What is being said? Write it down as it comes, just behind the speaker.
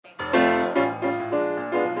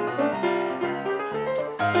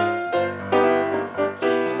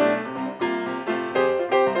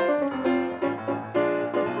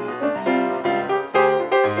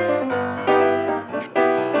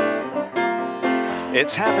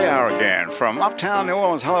It's Happy Hour again from Uptown New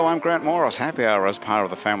Orleans. Hello, I'm Grant Morris. Happy Hour is part of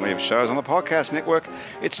the family of shows on the podcast network.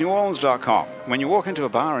 It's neworleans.com. When you walk into a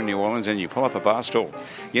bar in New Orleans and you pull up a bar stool,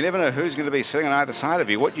 you never know who's going to be sitting on either side of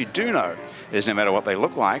you. What you do know is no matter what they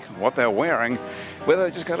look like, what they're wearing, whether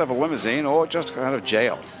they just got out of a limousine or just got out of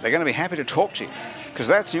jail, they're going to be happy to talk to you. Because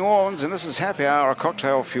that's New Orleans, and this is Happy Hour, a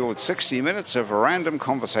cocktail-fueled 60 minutes of random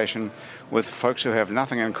conversation with folks who have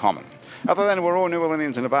nothing in common. Other than we're all New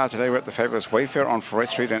Orleanians in a bar today, we're at the fabulous Wayfair on Ferret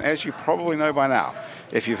Street, and as you probably know by now,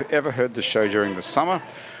 if you've ever heard the show during the summer,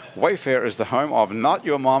 Wayfair is the home of Not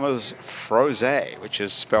Your Mama's Frosé, which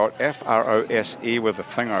is spelled F-R-O-S-E with a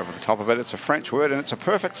thing over the top of it. It's a French word, and it's a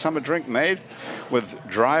perfect summer drink made with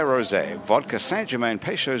dry rosé, vodka, Saint-Germain,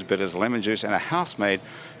 Peychaud's bitters, lemon juice, and a house-made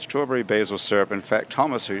strawberry basil syrup. In fact,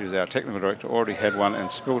 Thomas, who is our technical director, already had one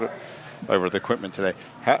and spilled it over the equipment today.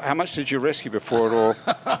 How much did you rescue before it all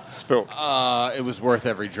spilled? It was worth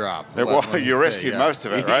every drop. You rescued most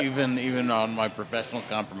of it, right? Even on my professional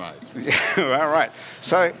compromise. All right.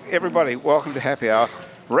 So, everybody, welcome to Happy Hour.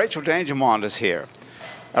 Rachel Dangermond is here,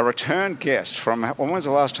 a return guest from... When was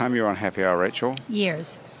the last time you were on Happy Hour, Rachel?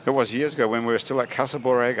 Years. It was years ago when we were still at Casa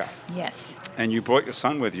Borrega. Yes. And you brought your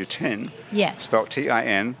son with you, Tin. Yes. Spelled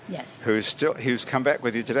T-I-N. Yes. Who's come back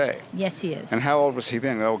with you today. Yes, he is. And how old was he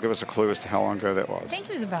then? That will give us a clue as to how long ago that was. I think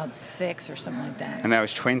he was about 6 or something like that. And now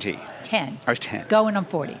he's 20. 10. Oh, he's 10. Going on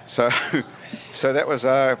 40. So that was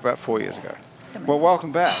about 4 years ago. Well,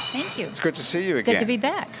 welcome back. Thank you. It's good to see you again. Good to be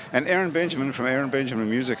back. And Aaron Benjamin from Aaron Benjamin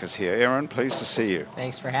Music is here. Aaron, pleased to see you.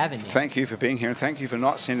 Thanks for having me. Thank you for being here, and thank you for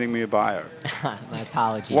not sending me a bio. My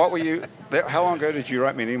apologies. What were you... How long ago did you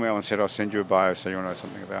write me an email and said, I'll send you a bio so you'll know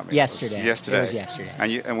something about me? Yesterday. Yesterday. It was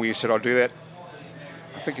yesterday. And you said, I'll do that,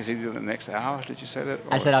 I think you said in the next hour. Did you say that?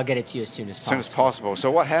 I said I'll get it to you as soon as possible. As soon as possible. So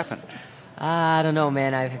what happened? I don't know,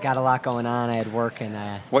 man. I've got a lot going on. I had work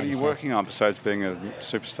and... What are you working on besides being a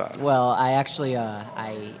superstar? Well, I actually...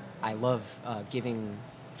 I love giving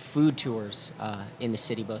food tours in the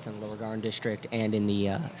city, both in the Lower Garden District and in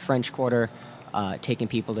the French Quarter, taking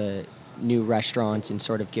people to new restaurants and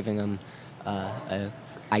sort of giving them a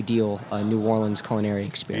ideal New Orleans culinary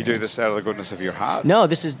experience. You do this out of the goodness of your heart? No,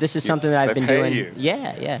 this is something that I've been doing. You?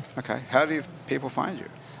 Yeah. Okay. How do people find you?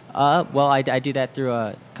 Well, I do that through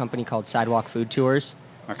a company called Sidewalk Food Tours.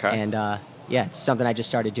 Okay. And it's something I just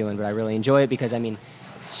started doing, but I really enjoy it because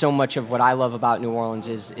so much of what I love about New Orleans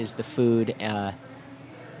is the food. And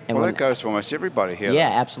that goes for almost everybody here. Yeah,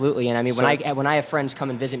 absolutely. And when I have friends come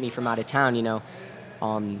and visit me from out of town,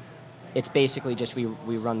 it's basically just we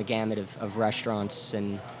run the gamut of restaurants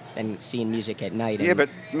and seeing music at night. Yeah,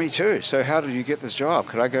 but me too. So how did you get this job?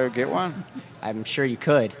 Could I go get one? I'm sure you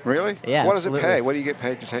could. Really? Yeah. What absolutely. does it pay? What do you get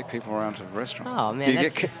paid to take people around to restaurants? Oh man, do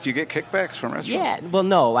you get kickbacks from restaurants? Yeah. Well,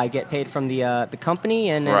 no, I get paid from the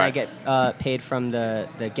company, and then right. I get paid from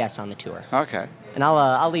the guests on the tour. Okay. And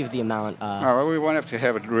I'll leave the amount. All right, we won't have to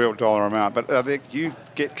have a real dollar amount, but you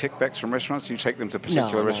get kickbacks from restaurants? You take them to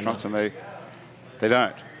particular restaurants and they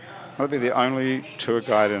don't? I'll be the only tour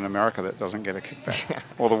guide in America that doesn't get a kickback.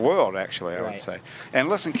 Or the world, actually, I would say. And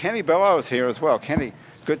listen, Kenny Bellau is here as well. Kenny,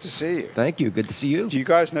 good to see you. Thank you. Good to see you. Do you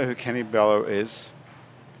guys know who Kenny Bellau is?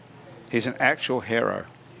 He's an actual hero.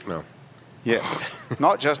 No. Yes.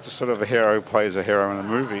 Not just a sort of a hero who plays a hero in the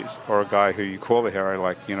movies or a guy who you call the hero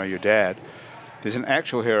like, your dad. There's an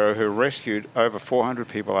actual hero who rescued over 400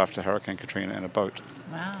 people after Hurricane Katrina in a boat.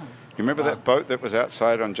 Wow. You remember that boat that was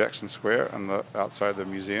outside on Jackson Square and outside the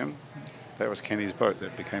museum? That was Kenny's boat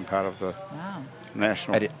that became part of the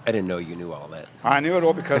national... I didn't know you knew all that. I knew it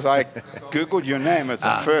all because I Googled your name. It's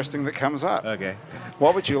the first thing that comes up. Okay.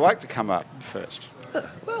 What would you like to come up first?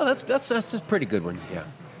 Well, that's a pretty good one, yeah.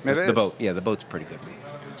 It is? The boat, yeah, the boat's a pretty good one.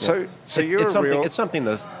 So It's something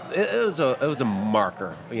that's... It was a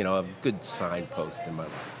marker, a good signpost in my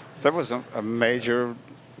life. That was a major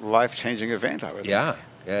life-changing event, I would think.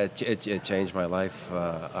 Yeah, it changed my life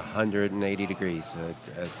 180 degrees.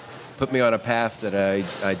 It put me on a path that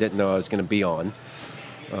I didn't know I was going to be on.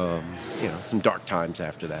 Some dark times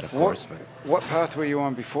after that, of course. But what path were you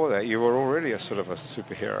on before that? You were already a sort of a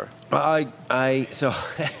superhero.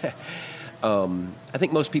 I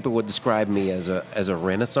think most people would describe me as a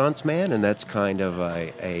Renaissance man, and that's kind of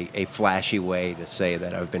a flashy way to say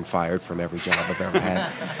that I've been fired from every job I've ever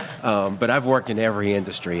had. But I've worked in every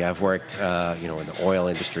industry. I've worked, in the oil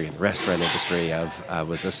industry, in the restaurant industry. I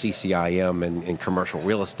was a CCIM in commercial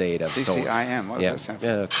real estate. CCIM, what does that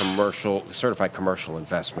stand for? Certified commercial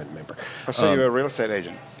investment member. Oh, so you're a real estate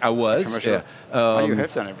agent? I was. Yeah. You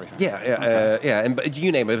have done everything. Yeah, and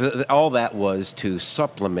you name it. All that was to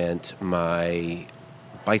supplement my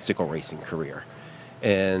bicycle racing career.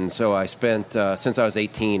 And so I spent, since I was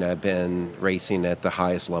 18, I've been racing at the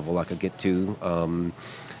highest level I could get to.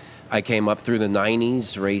 I came up through the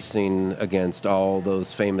 90s racing against all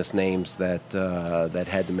those famous names that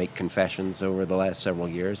had to make confessions over the last several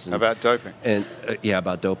years. And, About doping. And yeah,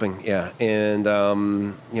 about doping. Yeah, and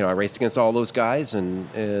I raced against all those guys,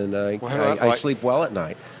 and I sleep well at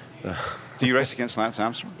night. Do you race against Lance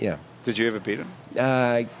Armstrong? Yeah. Did you ever beat him?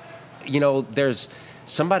 There's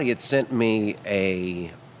somebody had sent me a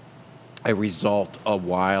result a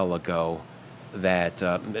while ago that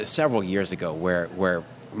several years ago where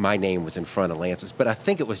my name was in front of Lance's, but I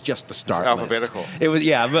think it was just the start list. Alphabetical. It was,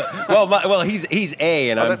 yeah, but he's A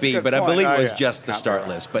and I'm B, but I believe it was just the start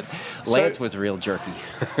list. But Lance was real jerky.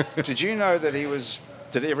 Did you know that he was?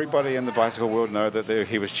 Did everybody in the bicycle world know that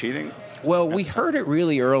he was cheating? Well, we heard it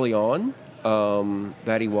really early on.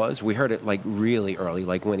 That he was. We heard it like really early,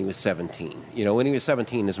 like when he was 17. When he was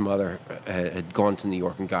 17, his mother had gone to New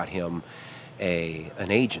York and got him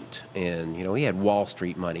an agent, and he had Wall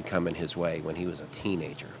Street money coming his way when he was a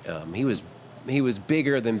teenager. He was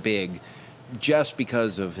bigger than big, just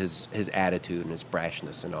because of his attitude and his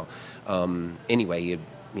brashness and all. Anyway, he had,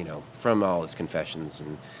 from all his confessions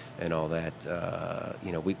and all that,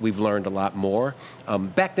 we've learned a lot more.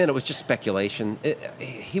 Back then, it was just speculation.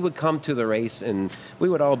 He would come to the race, and we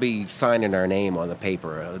would all be signing our name on the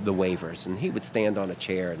paper, the waivers, and he would stand on a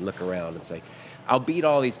chair and look around and say, "I'll beat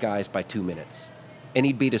all these guys by 2 minutes," and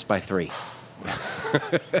he'd beat us by 3.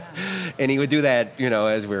 And he would do that,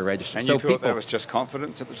 as we were registered. And you thought that was just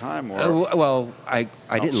confidence at the time, or? Well, I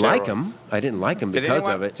didn't like him. I didn't like him because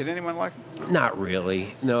of it. Did anyone like him? Not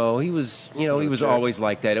really. No, he was. He was always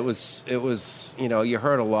like that. It was. You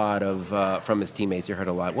heard a lot of from his teammates. You heard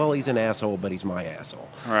a lot. Well, he's an asshole, but he's my asshole.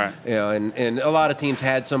 Right. And a lot of teams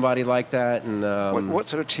had somebody like that. And what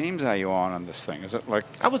sort of teams are you on this thing? Is it like?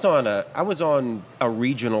 I was on a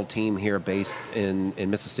regional team here based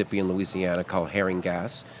in Mississippi and Louisiana called Herring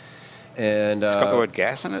Gas. And it's got the word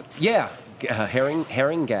gas in it? Yeah.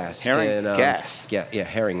 Herring gas. Herring gas. Yeah,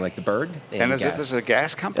 herring, like the bird. And is this a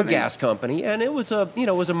gas company? A gas company, and it was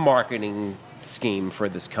a marketing scheme for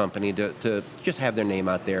this company to just have their name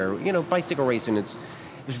out there. Bicycle racing, it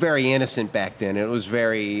was very innocent back then. It was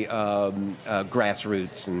very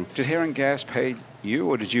grassroots. And did Herring Gas pay you,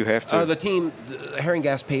 or did you have to? The team, Herring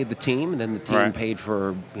Gas paid the team, and then the team paid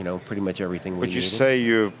for pretty much everything. Would you say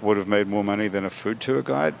you would have made more money than a food tour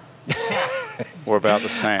guide? Or about the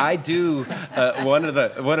same? I do. One of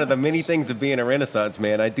the many things of being a Renaissance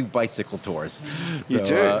man, I do bicycle tours. You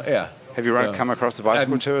do? Yeah. Have you come across the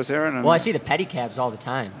bicycle tours, Aaron? Well, I see the pedicabs all the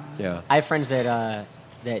time. Yeah. I have friends that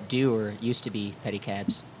do or used to be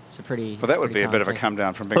pedicabs. It's a pretty. Well, that would be a bit of a come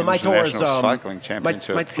down from being an my international tours, cycling champion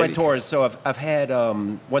to a pedicab. My tours. So I've had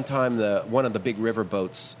one time one of the big river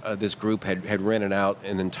boats. This group had rented out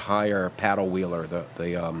an entire paddle wheeler.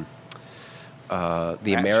 The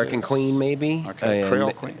American Queen, maybe. Okay,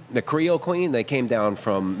 Creole Queen. The Creole Queen. They came down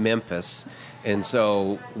from Memphis, and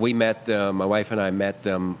so we met them. My wife and I met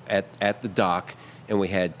them at the dock, and we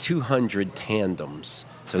had 200 tandems,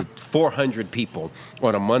 so 400 people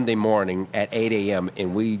on a Monday morning at 8 a.m.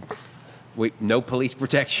 And we no police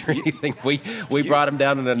protection or anything. We brought them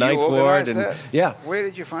down to the ninth ward, and that? Yeah. Where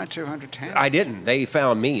did you find 200 tandems? I didn't. They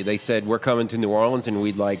found me. They said, "We're coming to New Orleans, and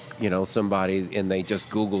we'd like somebody." And they just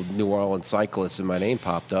Googled New Orleans cyclists, and my name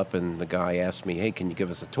popped up. And the guy asked me, "Hey, can you give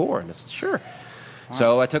us a tour?" And I said, "Sure." Wow.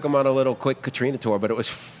 So I took them on a little quick Katrina tour, but it was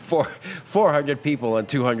 400 people on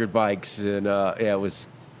 200 bikes, and it was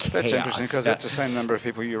chaos. That's interesting because that's the same number of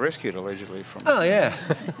people you rescued allegedly from. Oh yeah.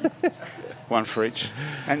 One for each.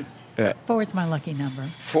 And. Yeah. 4 is my lucky number.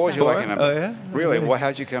 4 is your lucky number? Oh, yeah? Really? Well,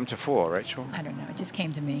 how'd you come to 4, Rachel? I don't know. It just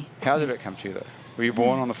came to me. How did it come to you, though? Were you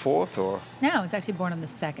born on the 4th, or? No, I was actually born on the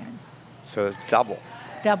 2nd. So double.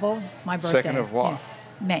 Double, my birthday. 2nd of what?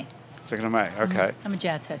 Yeah. May. 2nd of May, okay. I'm a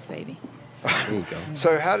Jazz Fest baby. There you go.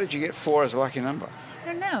 So how did you get 4 as a lucky number? I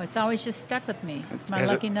don't know. It's always just stuck with me. It's my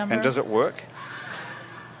lucky number. And does it work?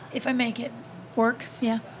 If I make it work,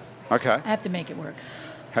 yeah. Okay. I have to make it work.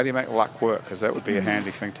 How do you make luck work? Because that would be a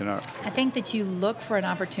handy thing to know. I think that you look for an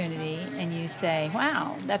opportunity and you say,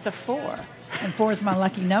 wow, that's a 4. And 4 is my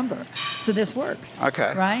lucky number. So this works.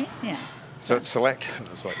 Okay. Right? Yeah. So it's selective,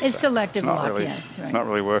 is what you're It's saying. selective luck, really, yes. Right. It's not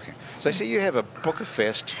really working. So I see you have a Booker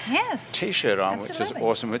Fest T-shirt on, Absolutely. which is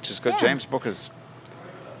awesome, which has got Yeah. James Booker's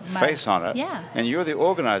face on it. Yeah. And you're the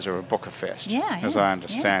organizer of Booker Fest, as I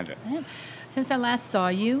understand it. Yeah. Since I last saw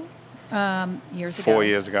you years ago. 4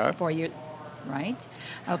 years ago? right?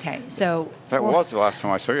 Okay, so That was the last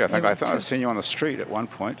time I saw you. I think Yeah, I thought true. I'd seen you on the street at one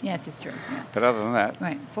point. yes, it's true. Yeah. But other than that,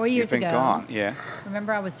 Right, 4 years you've been ago. gone. Yeah.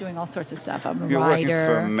 Remember, I was doing all sorts of stuff. I'm a You were writer. working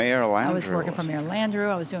for Mayor Landrieu. I was working for or Mayor something. Landrieu.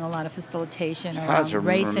 I was doing a lot of facilitation It's hard around to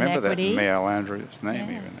race and remember equity. that Mayor Landrieu's name Yeah,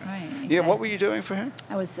 even. right, Yeah, exactly. what were you doing for him?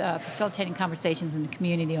 I was facilitating conversations in the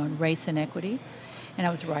community on race and equity. And I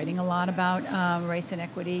was writing a lot about race and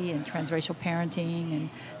equity and transracial parenting and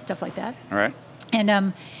stuff like that. All right.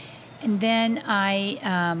 And then I,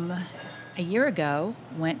 a year ago,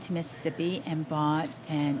 went to Mississippi and bought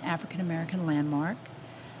an African-American landmark,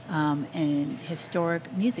 an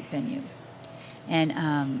historic music venue. And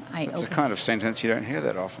I That's a opened, kind of sentence you don't hear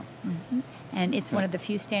that often. and it's one of the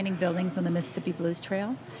few standing buildings on the Mississippi Blues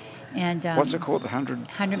Trail. And What's it called? The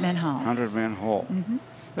 100 Men Hall. 100 Man Hall.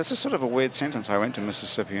 That's a sort of a weird sentence. I went to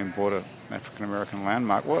Mississippi and bought an African American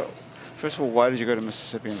landmark. Well, first of all, why did you go to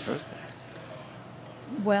Mississippi in the first place?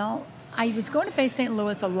 Well, I was going to Bay St.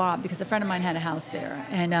 Louis a lot because a friend of mine had a house there.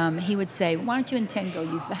 And he would say, why don't you intend to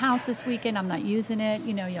go use the house this weekend? I'm not using it.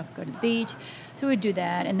 You know, you have to go to the beach. So we'd do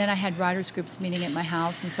that. And then I had writers groups meeting at my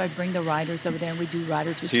house. And so I'd bring the writers over there and we'd do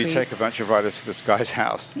writers So you retreats. take a bunch of writers to this guy's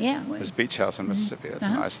house. Yeah. His beach house in Mississippi. That's a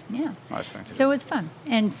nice, Yeah. nice thing to So it do. was fun.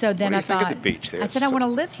 And so then do I you think thought, of the beach there? I said, I So- want to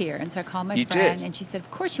live here. And so I called my You friend did? and she said, of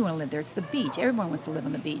course you want to live there. It's the beach. Everyone wants to live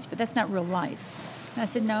on the beach, but that's not real life. And I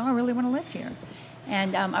said, no, I really want to live here.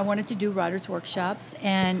 And I wanted to do writers' workshops,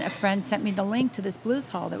 and a friend sent me the link to this blues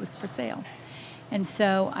hall that was for sale. And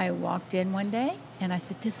so I walked in one day, and I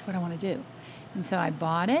said, this is what I want to do. And so I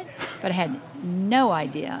bought it, but I had no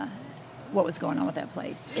idea what was going on with that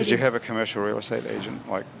place. Did you have a commercial real estate agent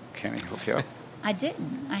like Kenny hook you up? I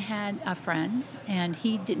didn't. I had a friend, and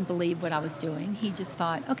he didn't believe what I was doing. He just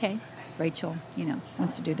thought, okay, Rachel,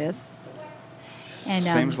 wants to do this. And,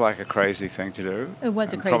 Seems like a crazy thing to do. It was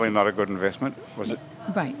a and probably crazy- not a good investment, was it?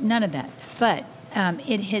 Right, none of that. But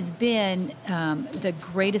it has been the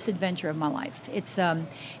greatest adventure of my life.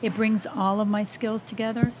 It brings all of my skills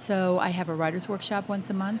together. So I have a writer's workshop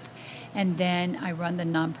once a month, and then I run the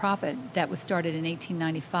nonprofit that was started in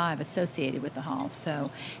 1895 associated with the hall.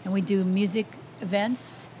 So, and we do music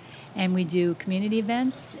events, and we do community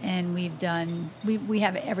events, and we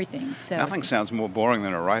have everything. So Nothing sounds more boring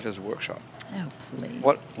than a writer's workshop. Oh, please.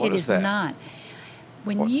 What It is that? not.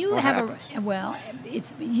 When What- you what have happens?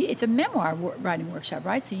 it's a memoir writing workshop,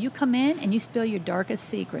 right? So you come in and you spill your darkest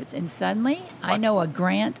secrets, and suddenly I What? know a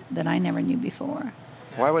grant that I never knew before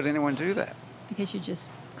Why would anyone do that? because you're just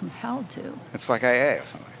compelled to. It's like AA or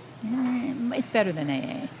something. It's better than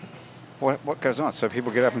AA. What goes on? So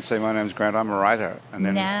people get up and say, "My name's Grant. I'm a writer," and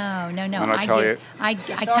then No. And I tell you- I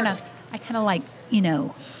kind of like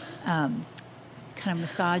kind of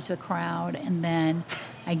massage the crowd, and then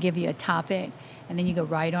I give you a topic, and then you go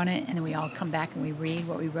write on it, and then we all come back and we read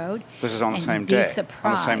what we wrote. this is on the and same be day, on the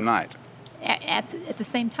surprised. same night. At the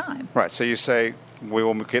same time, Right. So you say we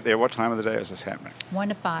will get there. What time of the day is this happening? 1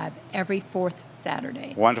 to 5 every fourth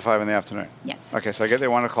Saturday. 1 to 5 in the afternoon. Yes. Okay. So I get there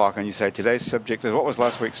 1 o'clock, and you say today's subject is what was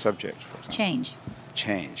last week's subject? For example? Change.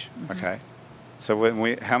 Change. Mm-hmm. Okay.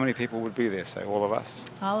 So how many people would be there? Say all of us.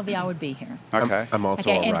 All of y'all would be here. Okay. I'm also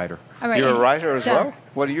Okay, a and- writer. All right, You're a and writer as so- well.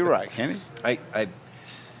 What do you write, Kenny?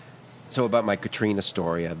 So about my Katrina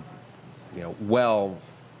story, I'm, well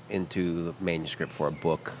into the manuscript for a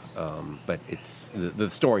book, but it's the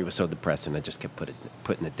story was so depressing, I just kept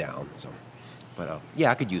putting it down. So, but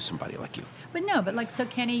yeah, I could use somebody like you. But no, so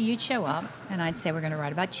Kenny, you'd show up, and I'd say we're going to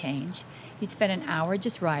write about change. You'd spend an hour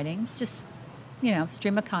just writing,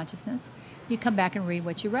 stream of consciousness. You'd come back and read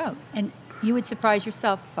what you wrote, and you would surprise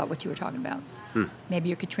yourself about what you were talking about. Maybe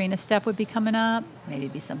your Katrina stuff would be coming up. Maybe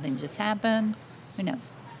it'd be something that just happened. Who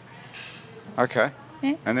knows? Okay.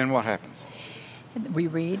 Yeah. And then what happens? We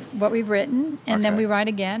read what we've written, and then Okay. we write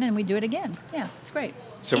again, and we do it again. Yeah, it's great.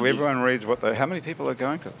 So Easy. everyone reads how many people are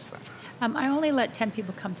going to this thing? I only let 10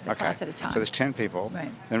 people come to the class at a time. So there's 10 people.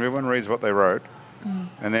 Right. And everyone reads what they wrote.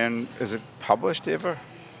 And then is it published ever?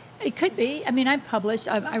 It could be. I mean, I published.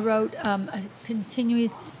 I wrote a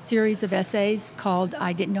continuous series of essays called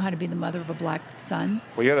 "I Didn't Know How to Be the Mother of a Black Son."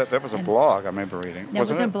 Well, yeah, that was a blog I remember reading. That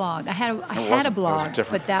wasn't a blog. I had wasn't. a It was a blog,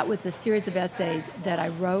 different but that was a series of essays that I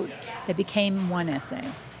wrote that became one essay,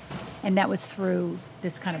 and that was through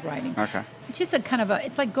this kind of writing. Okay. It's just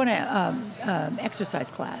it's like going to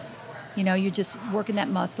exercise class. You're just working that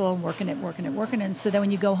muscle, working it, and so then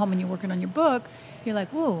when you go home and you're working on your book, you're like,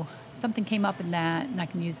 whoa, something came up in that, and I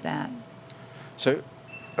can use that. So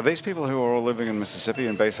are these people who are all living in Mississippi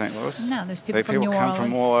and Bay St. Louis? No, there's people from New come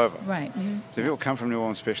from Orleans. all over. Right. Mm-hmm. So people come from New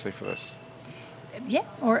Orleans especially for this. Yeah,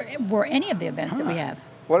 or any of the events that we have.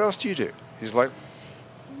 What else do you do? He's like,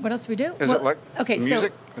 What else do we do? Is it like okay,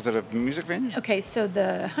 music? Is it a music venue? Okay, so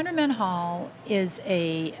the 100-Man Hall is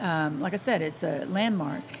like I said, it's a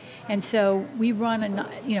landmark. And so we run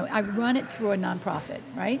I run it through a nonprofit,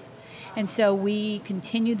 right? And so we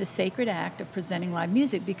continue the sacred act of presenting live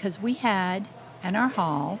music because we had in our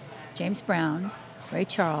hall James Brown, Ray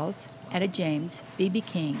Charles, Etta James, B.B.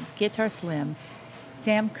 King, Guitar Slim,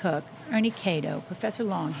 Sam Cooke, Ernie Cato, Professor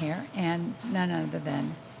Longhair, and none other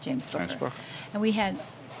than James Booker. And we had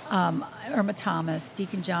Irma Thomas,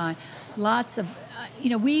 Deacon John, lots of,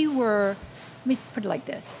 we were, let me put it like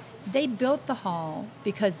this. They built the hall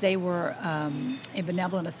because they were a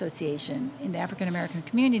benevolent association in the African American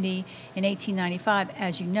community in 1895.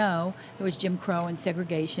 As you know, there was Jim Crow and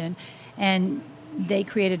segregation, and they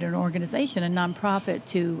created an organization, a nonprofit,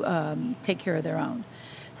 to take care of their own.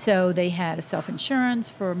 So they had a self-insurance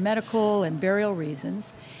for medical and burial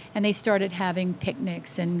reasons, and they started having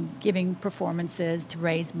picnics and giving performances to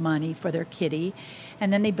raise money for their kitty.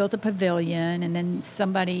 And then they built a pavilion, and then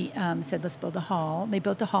somebody said, let's build a hall. They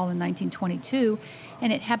built a hall in 1922,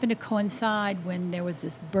 and it happened to coincide when there was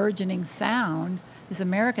this burgeoning sound. This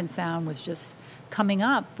American sound was just coming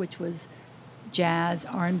up, which was jazz,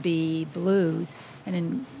 R&B, blues. And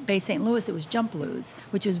in Bay St. Louis, it was jump blues,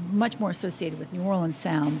 which was much more associated with New Orleans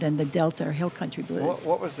sound than the Delta or Hill Country blues.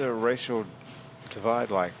 What was the racial divide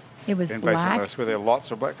like? It was in Bay St. black. Louis? Were there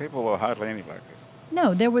lots of black people or hardly any black people?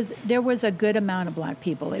 No, there was a good amount of black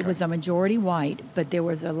people. It was a majority white, but there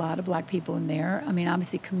was a lot of black people in there. I mean,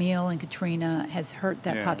 obviously Camille and Katrina has hurt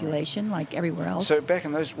that population like everywhere else. So back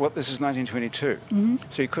in this is 1922. Mm-hmm.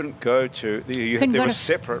 So you couldn't go to, there was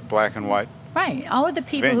separate black and white. Right. All of the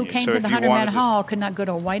people who came So to if the you 100-Man wanted to- Hall could not go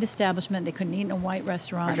to a white establishment. They couldn't eat in a white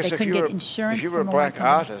restaurant. Okay, They so couldn't get insurance if you were a from white black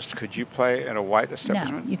company. artist, could you play at a white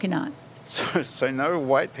establishment? No, you cannot. So no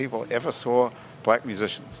white people ever saw black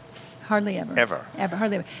musicians? Hardly ever. Ever?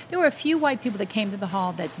 Hardly ever. There were a few white people that came to the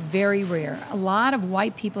hall. That's very rare. A lot of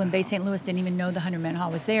white people in Bay St. Louis didn't even know the 100-Man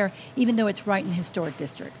Hall was there, even though it's right in the historic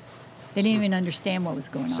district. They didn't even understand what was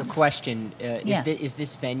going on. So question, Yeah. is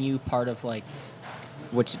this venue part of like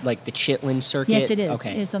the Chitlin circuit? Yes, it is.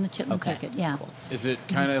 Okay. It's on the Chitlin circuit, yeah. Cool. Is it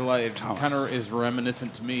kind of like, Thomas. is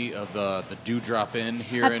reminiscent to me of the Dewdrop Inn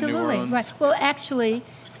here in New Absolutely, Orleans? right. Well, actually,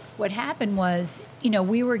 what happened was,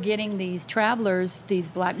 we were getting these travelers, these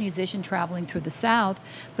black musicians traveling through the South,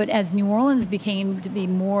 but as New Orleans became to be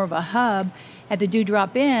more of a hub, at the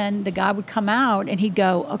Dewdrop Inn, the guy would come out and he'd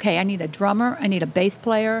go, okay, I need a drummer, I need a bass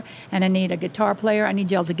player, and I need a guitar player. I need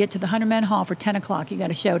y'all to get to the 100-Man Hall for 10 o'clock. You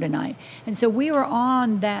got a show tonight. And so we were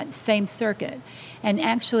on that same circuit. And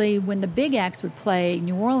actually, when the big acts would play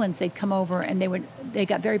New Orleans, they'd come over and they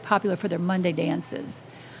got very popular for their Monday dances.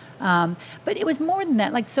 But it was more than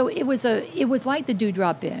that. It was like the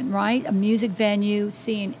Dewdrop Inn, right? A music venue,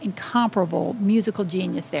 seeing incomparable musical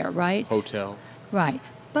genius there, right? Hotel. Right.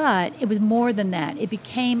 But it was more than that. It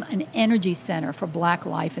became an energy center for black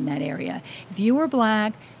life in that area. If you were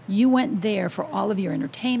black, you went there for all of your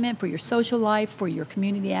entertainment, for your social life, for your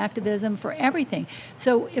community activism, for everything.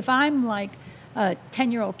 So if I'm like a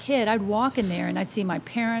 10-year-old kid, I'd walk in there and I'd see my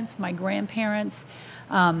parents, my grandparents.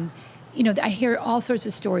 I hear all sorts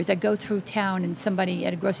of stories. I go through town and somebody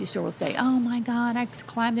at a grocery store will say, oh my God, I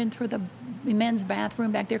climbed in through the men's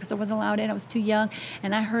bathroom back there because I wasn't allowed in. I was too young.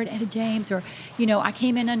 And I heard Etta James, or, I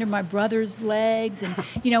came in under my brother's legs. And,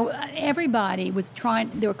 everybody was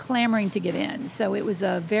they were clamoring to get in. So it was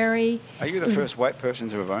a very... Are you the first white person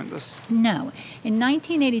to have owned this? No. In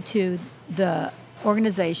 1982, the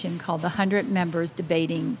organization called the 100 Members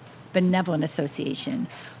Debating Benevolent Association,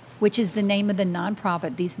 which is the name of the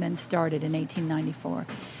nonprofit these men started in 1894.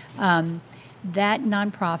 That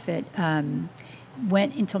nonprofit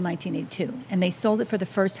went until 1982, and they sold it for the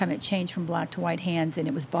first time. It changed from black to white hands, and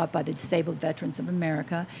it was bought by the Disabled Veterans of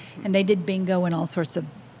America, and they did bingo and all sorts of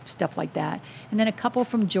stuff like that. And then a couple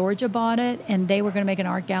from Georgia bought it, and they were going to make an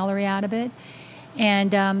art gallery out of it.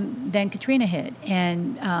 And then Katrina hit,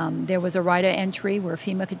 and there was a right of entry where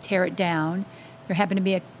FEMA could tear it down. There happened to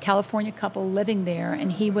be a California couple living there,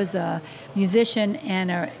 and he was a musician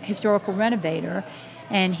and a historical renovator,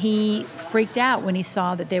 and he freaked out when he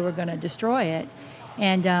saw that they were going to destroy it.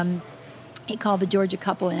 And he called the Georgia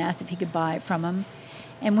couple and asked if he could buy it from them.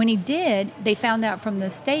 And when he did, they found out from the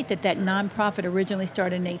state that nonprofit originally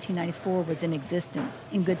started in 1894 was in existence,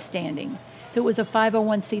 in good standing. So it was a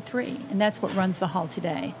 501c3, and that's what runs the hall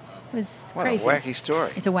today. It was crazy. What a wacky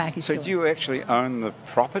story. It's a wacky story. So do you actually own the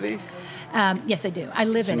property? Yes, I do. I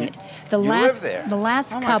live in it. Live there? The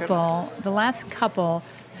last Oh, my couple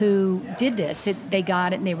who did this, they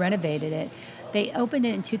got it and they renovated it. They opened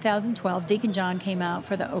it in 2012. Deacon John came out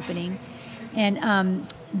for the opening, and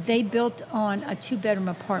they built on a 2-bedroom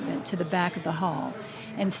apartment to the back of the hall.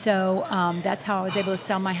 And so that's how I was able to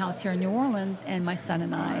sell my house here in New Orleans, and my son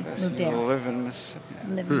and I moved there. You live in Mississippi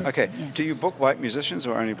now. Live in Okay. Mississippi, yeah. Do you book white musicians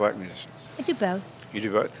or only black musicians? I do both. You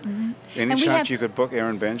do both? Mm-hmm. Any And we chance have- you could book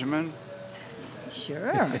Aaron Benjamin?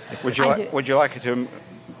 Sure. Would you I like? do. Would you like to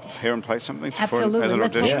hear him play something Absolutely. as an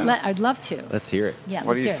Let's audition? I'd love to. Let's hear it. Yeah.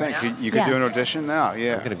 What do you let's hear think? it. You could do an audition now.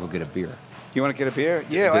 Yeah. I'm going to go get a beer. You want to get a beer?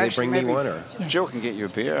 Yeah. Do they actually, bring me maybe one, or? Yeah. Jill can get you a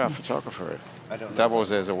beer. Our photographer I don't know.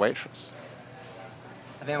 doubles as a waitress.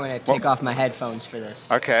 I think I'm going to take off my headphones for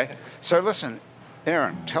this. Okay. So listen,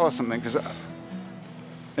 Aaron, tell us something, because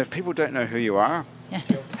if people don't know who you are, Yeah.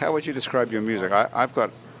 how would you describe your music? I've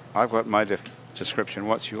got my description.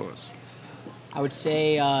 What's yours? I would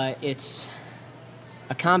say it's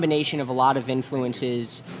a combination of a lot of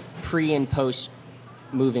influences pre and post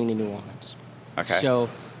moving to New Orleans. Okay. So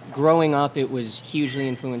growing up, it was hugely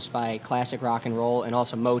influenced by classic rock and roll and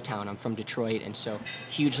also Motown. I'm from Detroit, and so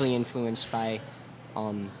hugely influenced by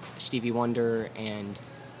Stevie Wonder and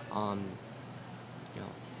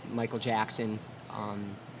Michael Jackson,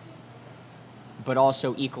 but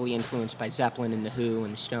also equally influenced by Zeppelin and The Who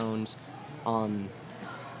and the Stones.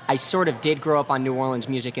 I sort of did grow up on New Orleans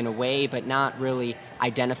music in a way, but not really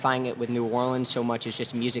identifying it with New Orleans so much as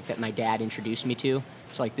just music that my dad introduced me to.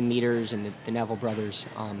 So like the Meters and the Neville Brothers.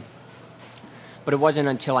 But it wasn't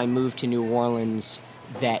until I moved to New Orleans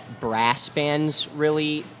that brass bands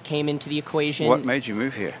really came into the equation. What made you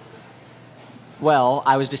move here? Well,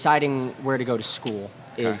 I was deciding where to go to school.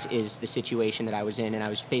 Okay. Is the situation that I was in, and I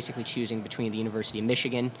was basically choosing between the University of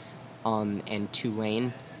Michigan and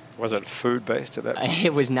Tulane. Was it food-based at that point?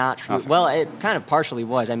 It was not food. Nothing. Well, it kind of partially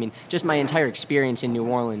was. I mean, just my entire experience in New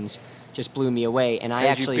Orleans just blew me away. And I Had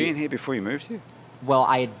actually, you been here before you moved here? well,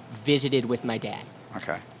 I had visited with my dad,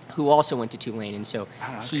 Okay. who also went to Tulane, and so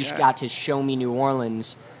he Okay. got to show me New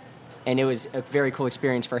Orleans, and it was a very cool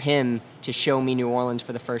experience for him to show me New Orleans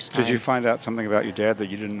for the first time. Did you find out something about your dad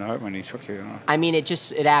that you didn't know when he took you? I mean,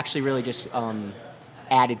 it actually really just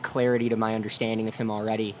added clarity to my understanding of him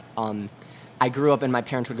already. I grew up and my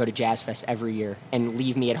parents would go to Jazz Fest every year and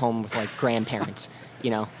leave me at home with like grandparents,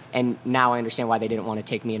 and now I understand why they didn't want to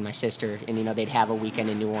take me and my sister, and they'd have a weekend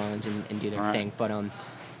in New Orleans and do their Right. thing. But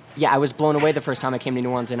yeah, I was blown away the first time I came to New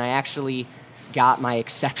Orleans, and I actually got my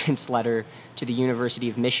acceptance letter to the University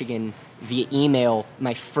of Michigan via email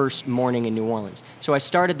my first morning in New Orleans. So I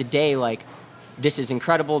started the day like, this is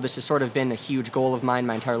incredible. This has sort of been a huge goal of mine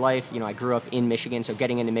my entire life. I grew up in Michigan, so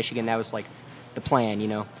getting into Michigan, that was like the plan,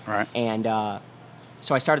 Right. And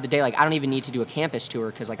so I started the day like, I don't even need to do a campus tour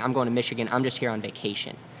because like I'm going to Michigan. I'm just here on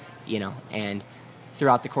vacation, And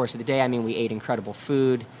throughout the course of the day, I mean, we ate incredible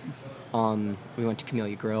food. We went to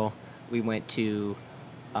Camellia Grill. We went to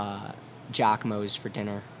Giacomo's for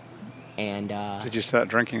dinner. And Did you start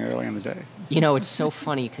drinking early in the day? it's so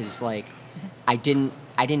funny because like I didn't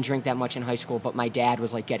drink that much in high school, but my dad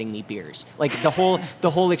was like getting me beers. Like the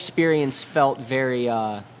whole experience felt very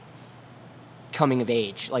coming of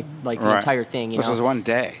age, like the Right. entire thing. This was one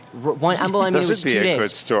day. I mean, This it was would be 2 a days.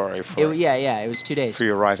 good story for It was 2 days. for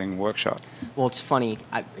your writing workshop. Well, it's funny.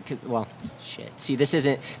 Shit. See, this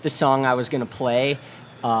isn't the song I was going to play,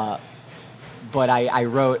 but I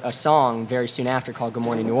wrote a song very soon after called Good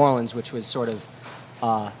Morning New Orleans, which was sort of...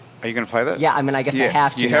 Are you going to play that? Yeah, I mean, I guess Yes, I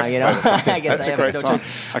have to you now, have to play the song. I guess That's I a have great no song. choice.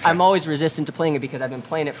 Okay. I'm always resistant to playing it because I've been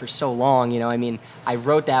playing it for so long, I mean, I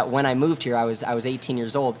wrote that when I moved here. I was 18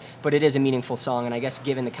 years old, but it is a meaningful song, and I guess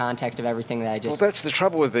given the context of everything that I Well, just... that's the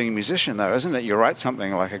trouble with being a musician, though, isn't it? You write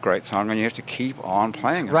something like a great song, and you have to keep on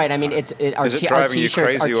playing it. Right, all I the mean, time. our Is it t- our driving you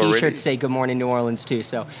t-shirts, crazy our already? t-shirts say Good Morning New Orleans, too,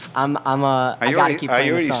 so I got Are to keep you playing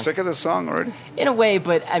the already song. sick of the song already? In a way,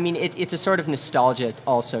 but I mean, it's a sort of nostalgia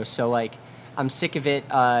also. So like, I'm sick of it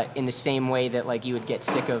in the same way that like you would get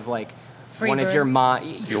sick of like one of your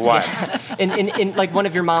Your wife. in like one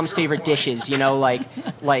of your mom's favorite dishes.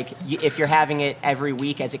 If you're having it every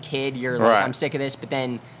week as a kid, you're like, Right. I'm sick of this, but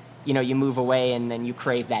then. You move away and then you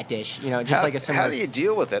crave that dish. Just like a similar. How do you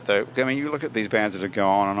deal with that, though? I mean, you look at these bands that go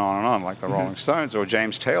on and on and on, like the Rolling Stones or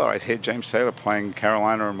James Taylor. I heard James Taylor playing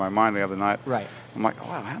Carolina in my mind the other night. Right. I'm like,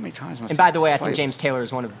 wow, how many times must And by the way, I play think James this? Taylor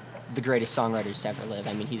is one of the greatest songwriters to ever live.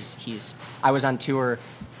 I mean, he's. I was on tour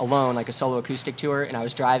alone, like a solo acoustic tour, and I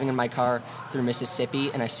was driving in my car through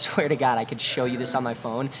Mississippi, and I swear to God, I could show you this on my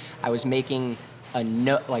phone. I was making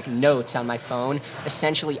notes on my phone,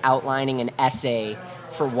 essentially outlining an essay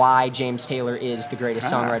for why James Taylor is the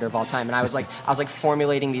greatest songwriter of all time. And I was like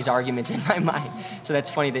formulating these arguments in my mind. So that's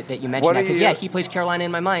funny that you mentioned What that do because you- he plays Carolina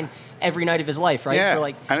in my mind every night of his life, right? Yeah, For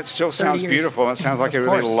like and it still 30 sounds years. beautiful. And it sounds like he Of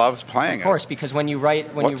really course. loves playing it. Of course, because when you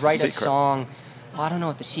write What's the a secret? song well, I don't know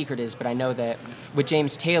what the secret is, but I know that with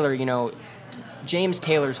James Taylor, you know, James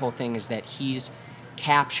Taylor's whole thing is that he's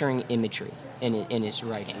capturing imagery in his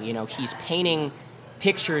writing. You know, he's painting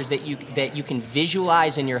pictures that you can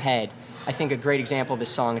visualize in your head. I think a great example of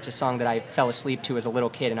this song, it's a song that I fell asleep to as a little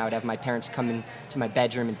kid, and I would have my parents come into my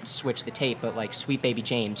bedroom and switch the tape, but like Sweet Baby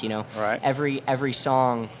James, you know. Right. Every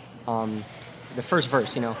song, the first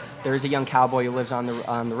verse, you know, there is a young cowboy who lives on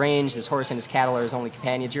the range, his horse and his cattle are his only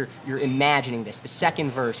companions. You're imagining this. The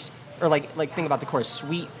second verse, or like think about the chorus,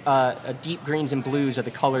 sweet, deep greens and blues are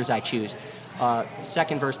the colors I choose. The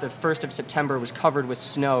second verse, the 1st of September was covered with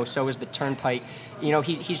snow, so was the turnpike. You know,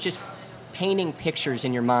 he's just painting pictures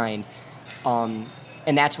in your mind. And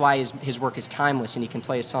that's why his work is timeless, and he can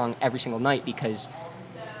play a song every single night because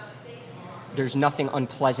there's nothing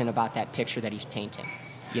unpleasant about that picture that he's painting.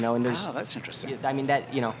 You know, and there's. Oh, that's interesting. I mean,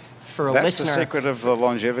 that, you know, for a that's listener. That's the secret of the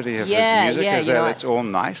longevity of his music, is you that know, it's all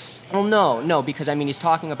nice? Well, no, because I mean, he's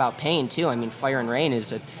talking about pain too. I mean, Fire and Rain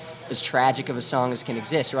is as tragic of a song as can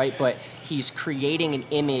exist, right? But he's creating an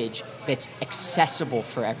image that's accessible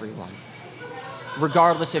for everyone,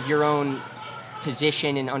 regardless of your own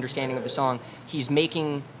position and understanding of the song. He's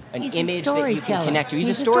making an image that you can connect to. He's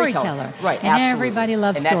a storyteller. Right, and absolutely. Everybody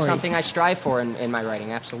loves and stories. that's something I strive for in my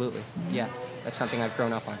writing, absolutely. Yeah, that's something I've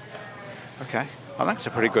grown up on. Okay. Well, that's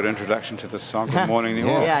a pretty good introduction to the song Good Morning New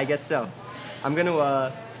Orleans. Yeah, I guess so. I'm going to,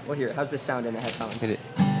 well, here, how's this sound in the headphones? Hit it.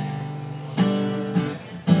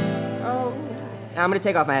 Oh. Now I'm going to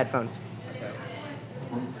take off my headphones.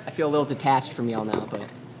 I feel a little detached from y'all now, but...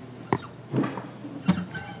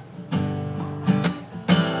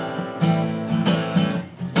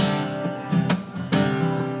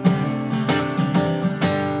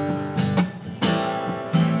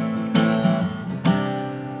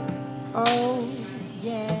 Oh,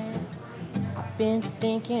 yeah, I've been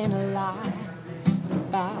thinking a lot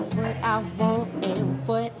about what I want and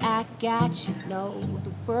what I got. You know,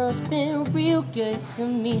 the world's been real good to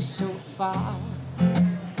me so far.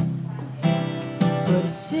 But to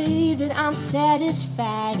say that I'm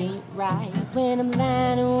satisfied ain't right. When I'm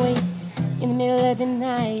lying awake in the middle of the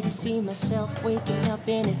night, I see myself waking up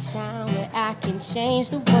in a town where I can change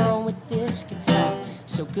the world with this guitar.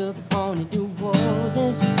 So good morning, New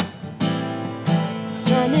Orleans. The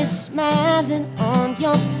sun is smiling on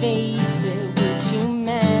your face. Would you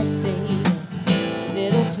mind saying a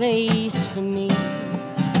little place for me?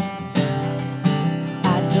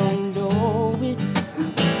 I don't know it,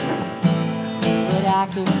 but I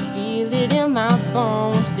can feel it in my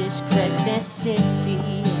bones. This Crescent City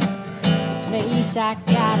is the place I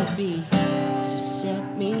gotta be, so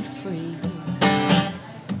set me free.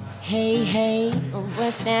 Hey, hey,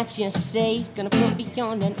 what's that you say? Gonna put me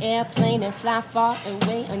on an airplane and fly far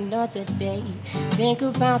away another day. Think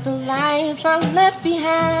about the life I left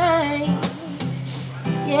behind.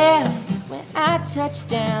 Yeah, when I touch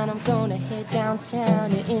down, I'm gonna head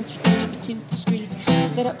downtown and introduce me to the streets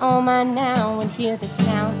that are all mine now, and hear the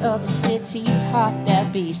sound of a city's heart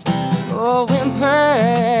that beats. Oh, in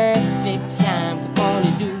perfect time, good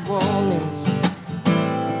morning, New Orleans.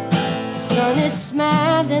 The sun is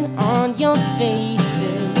smiling on your face.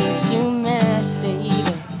 Would you mind stay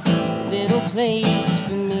a little place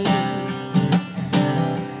for me?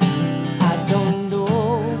 I don't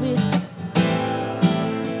know it,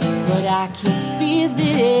 but I can feel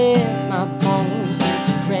it in my bones.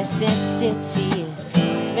 This Crescent City is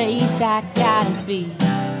the place I gotta be,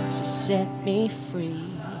 so set me free.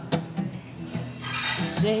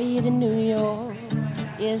 Say that New York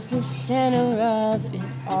is the center of it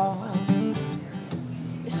all.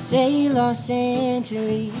 Say Los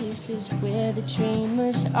Angeles is where the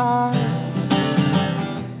dreamers are.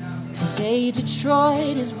 Say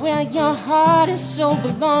Detroit is where your heart and soul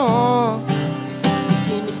belong.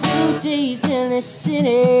 Give me 2 days in this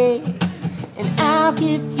city, and I'll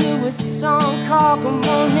give you a song called Good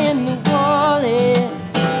Morning, New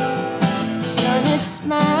Orleans. The sun is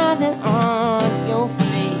smiling on your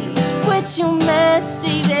face. Would you mind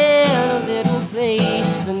saving a little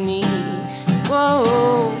place for me?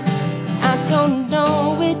 Whoa, I don't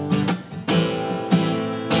know it,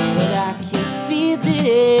 but I can feel it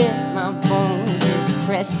in my bones. This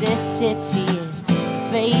Crescent City is the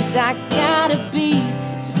place I gotta be,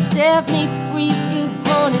 so set me free. Good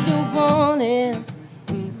morning, New Orleans.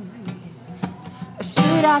 Or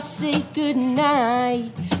should I say good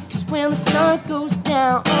night? 'Cause when the sun goes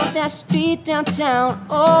down on that street downtown,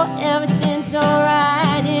 oh, everything's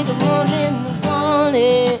alright. Yeah, good morning, New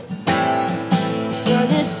Orleans. The sun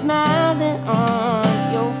is smiling on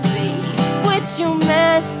your face. Would you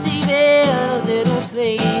mind saving a little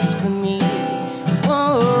place for me?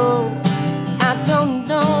 Whoa, I don't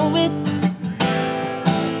know it,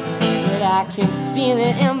 feel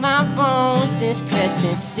it in my bones. This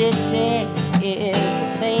Crescent City is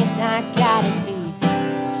the place I gotta be.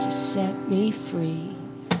 So set me free,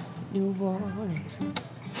 New Orleans.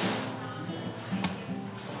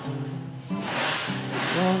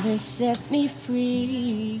 Wanna set me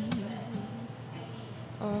free.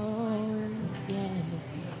 Oh, yeah.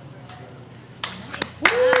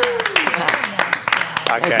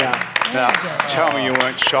 Okay. Now, tell me you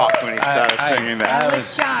weren't shocked when he started singing that. I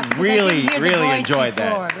was shocked. 'Cause I Really, didn't hear the really voice enjoyed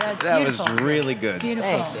before. that. That's That was beautiful. really good.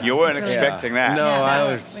 Beautiful. Thanks. You weren't expecting that. No, Yeah, I no,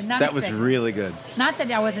 was. we're not That was expecting. really good. Not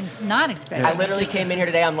that I wasn't not expecting. I literally just- came in here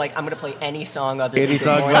today. I'm like, I'm gonna play any song other than Any Good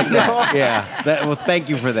song Morning. like that? Yeah. Well, thank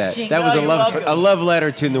you for that. Jinx. That was No, you're welcome. a love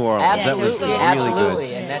letter to New Orleans. That was Absolutely, really absolutely,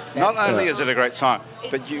 good. and that's Not only is it a great song,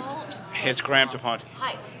 but It's you. bold. Here's Graham DePonte.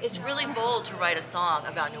 Hi. It's really bold to write a song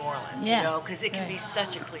about New Orleans, Yeah. you know, because it can Right. be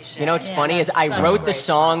such a cliche. You know what's Yeah, funny is that's I such a wrote the great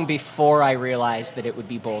song before I realized that it would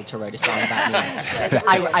be bold to write a song about me.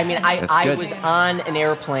 I mean, That's I good. was on an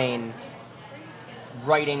airplane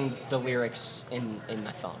writing the lyrics in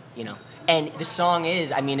my phone, you know. And the song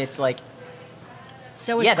is, I mean, it's like,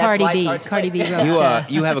 So was Yeah, that's Cardi why it's B. hard to Cardi play. B wrote.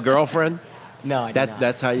 You have a girlfriend? no, I do not.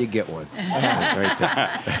 That's how you get one. Right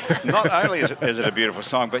there. Not only is it a beautiful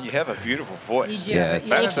song, but you have a beautiful voice. You do. Yeah, You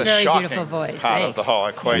it's- have That's a the very shocking beautiful voice. part of the Thanks. whole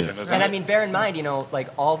equation, isn't And it? I mean, bear in mind, you know, like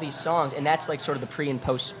all these songs, and that's like sort of the pre and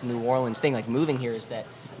post New Orleans thing, like moving here, is that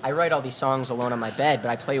I write all these songs alone on my bed, but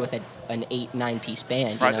I play with an 8-9 piece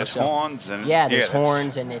band. Right, you know, there's so- horns and yeah, there's that's-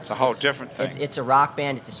 horns, and it's a whole it's- different thing. It's a rock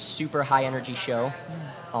band. It's a super high energy show,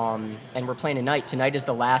 and we're playing tonight. Tonight is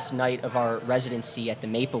the last night of our residency at the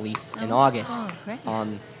Maple Leaf in August. Oh, great.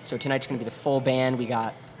 So tonight's going to be the full band. We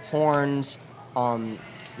got horns.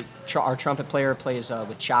 Our trumpet player plays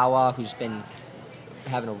with Chawa, who's been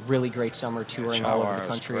having a really great summer touring all over Chawa the is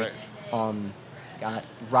country. great. Got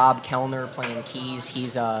Rob Kellner playing keys.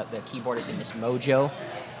 He's the keyboardist in Miss Mojo.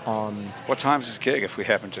 What time's this gig if we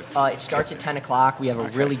happen to? It starts at 10 o'clock. We have a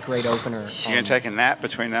really great opener. You going to take a nap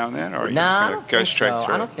between now and then, or are you Nah, I just don't going to go think straight so.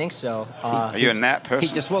 through? I don't think so. Are you a nap person?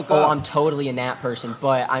 He just woke Oh, up. I'm totally a nap person,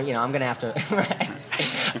 but I'm gonna have to.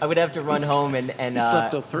 I would have to run home and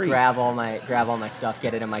slept till 3. grab all my stuff,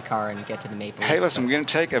 get it in my car, and get to the Maple. Hey, Leaf. listen, we're going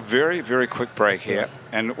to take a very, very quick break do here. it.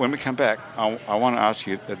 And when we come back, I want to ask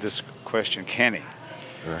you this question. Kenny,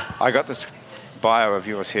 I got this bio of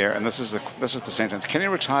yours here, and this is the sentence. Kenny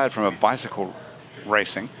retired from a bicycle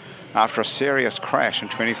racing after a serious crash in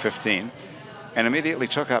 2015 and immediately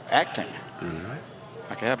took up acting.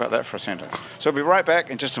 Okay, how about that for a sentence? So we'll be right back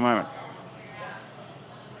in just a moment.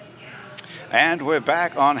 And we're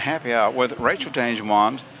back on Happy Hour with Rachel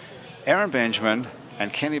Dangermond, Aaron Benjamin,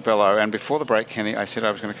 and Kenny Bellau. And before the break, Kenny, I said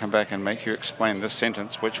I was going to come back and make you explain this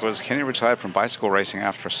sentence, which was Kenny retired from bicycle racing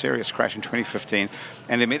after a serious crash in 2015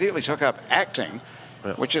 and immediately took up acting,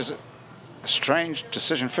 which is a strange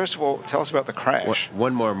decision. First of all, tell us about the crash.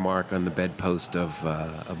 One more mark on the bedpost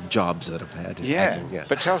of jobs that I've had. in Yeah, acting,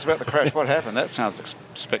 but tell us about the crash. What happened? That sounds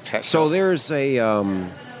spectacular. So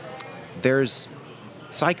there's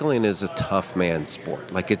cycling is a tough man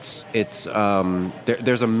sport. Like there's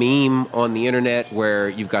a meme on the internet where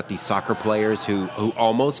you've got these soccer players who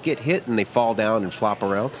almost get hit and they fall down and flop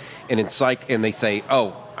around, and and they say,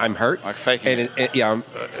 "Oh, I'm hurt," Like faking and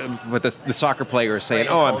but the soccer player is saying,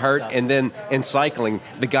 Spraying "Oh, I'm cold hurt," stuff. and then in cycling,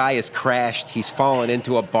 the guy has crashed. He's fallen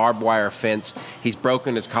into a barbed wire fence. He's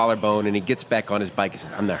broken his collarbone, and he gets back on his bike and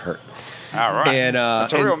says, "I'm not hurt." all right. And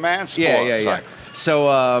it's a real man sport. Yeah. cycling.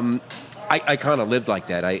 So I kind of lived like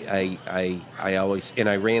that. I always, and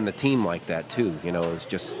I ran the team like that too. You know,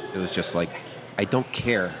 it was just like, I don't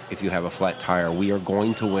care if you have a flat tire. We are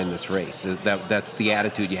going to win this race. That's the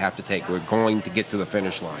attitude you have to take. We're going to get to the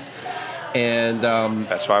finish line. And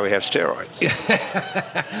That's why we have steroids.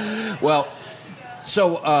 well,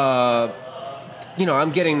 so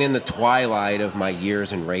I'm getting in the twilight of my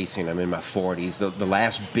years in racing. I'm in my 40s. The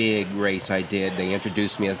last big race I did, they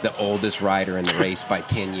introduced me as the oldest rider in the race by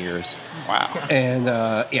 10 years. Wow. And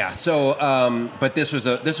but this was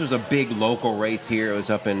a big local race here. It was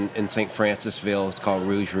up in St. Francisville. It's called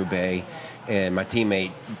Rouge Roubaix. And my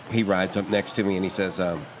teammate, he rides up next to me and he says,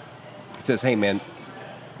 "Hey man,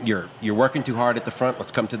 you're working too hard at the front.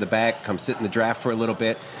 Let's come to the back. Come sit in the draft for a little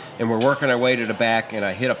bit." And we're working our way to the back, and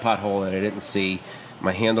I hit a pothole that I didn't see.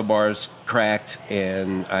 My handlebars cracked,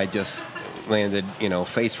 and I just landed,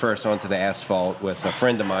 face first onto the asphalt with a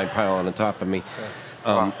friend of mine piling on top of me.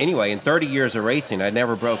 Anyway, in 30 years of racing, I'd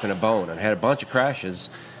never broken a bone. I had a bunch of crashes.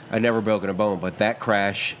 I'd never broken a bone, but that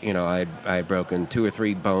crash, I'd broken 2 or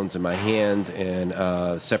 3 bones in my hand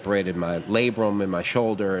and separated my labrum in my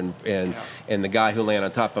shoulder, and the guy who landed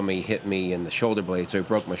on top of me hit me in the shoulder blade, so he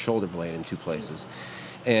broke my shoulder blade in 2 places.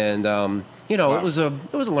 and it was a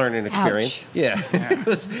learning experience. Ouch. Yeah,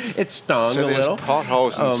 it stung So a there's little.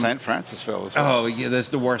 potholes in St. Francisville as well. Oh yeah, that's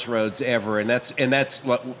the worst roads ever, and that's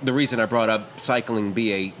the reason I brought up cycling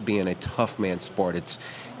being a tough man sport.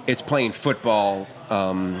 It's playing football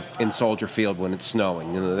in Soldier Field when it's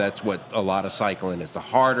snowing. That's what a lot of cycling is. The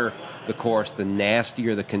harder the course, the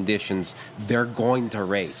nastier the conditions. They're going to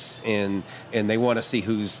race, and they want to see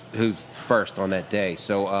who's first on that day.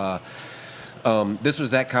 So. This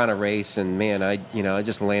was that kind of race, and man, I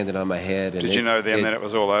just landed on my head. And Did you know then that it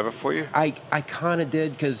was all over for you? I kind of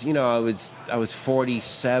did, because I was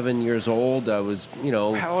 47 years old. I was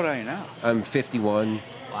How old are you now? I'm 51.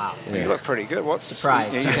 Wow. You look pretty good. What's the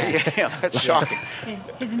Surprise. Yeah, that's shocking.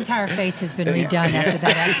 His entire face has been redone after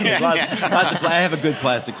that accident. I have a good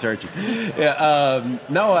plastic surgeon. Yeah,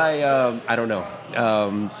 no, I don't know.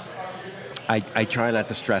 I try not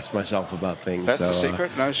to stress myself about things. That's so, the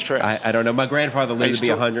secret. No stress. I don't know. My grandfather lived to be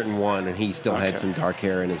still- 101, and he still had Okay. some dark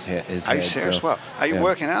hair in his head. Are you serious? So, Well, are you yeah.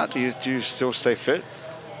 working out? Do you still stay fit?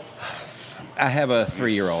 I have a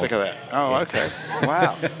 3-year-old. Sick of that. Oh, okay.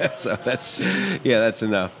 Wow. So that's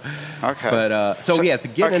enough. Okay. But to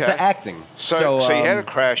get into acting. So you had a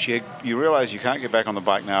crash. You realize you can't get back on the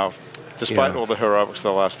bike now, despite Yeah. all the heroics of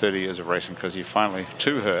the last 30 years of racing, because you're finally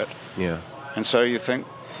too hurt. Yeah. And so you think,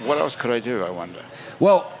 what else could I do? I wonder.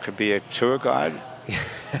 Well, Could be a tour guide.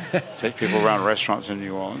 Take people around restaurants in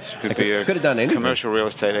New Orleans. Could be a could have done anything. commercial real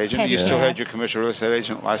estate agent. You Yeah. still had your commercial real estate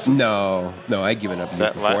agent license? no, I'd given up years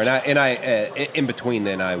That before, lapsed. and I in between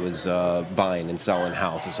then I was buying and selling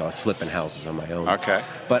houses, so I was flipping houses on my own. Okay.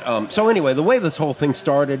 But so anyway, the way this whole thing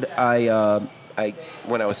started, I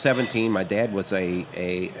when I was 17, my dad was a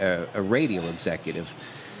radio executive,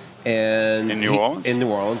 and In New Orleans? In New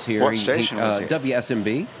Orleans, here. What station was he?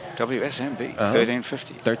 WSMB. WSMB,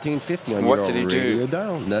 1350. 1350 on What your did he radio do?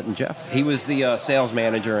 dial. Nothing, Jeff. He was the sales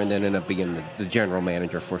manager, and then ended up being the general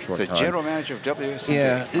manager for a short The time. general manager of WSMB.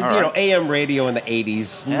 Yeah, All right. AM radio in the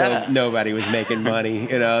 '80s. Yeah. Nobody was making money.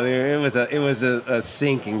 It was a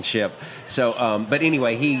sinking ship. So, but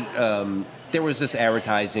anyway, there was this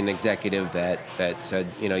advertising executive that said,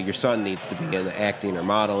 your son needs to be in acting or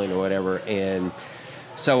modeling or whatever, and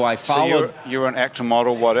so I So followed. you were an actor,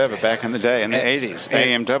 model, whatever, back in the day, in the 80s,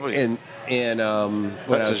 AMW. And when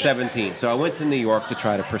That's I was 17. So I went to New York to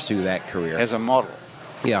try to pursue that career. as a model.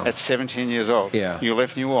 Yeah. At 17 years old. Yeah. You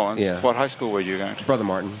left New Orleans. Yeah. What high school were you going to? Brother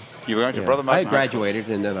Martin. You were going to Yeah. Brother I Martin had High School. graduated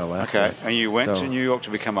and then I left. Okay. And you went So- to New York to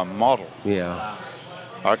become a model. Yeah.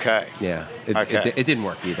 Okay. Yeah. It didn't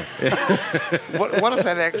work either. What does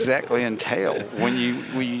that exactly entail when you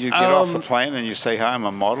get off the plane and you say, "Hi, I'm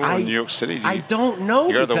a model in New York City"? I don't know,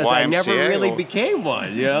 you go to the because I never YMCA really or- became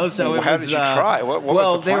one. So Well, it how was, did you try? What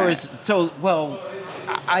was the plan?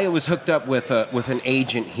 I was hooked up with an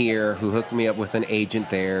agent here who hooked me up with an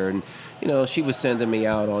agent there, and she was sending me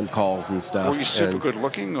out on calls and stuff. Were you super and good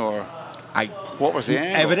looking, or I what was the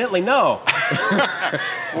angle? evidently no.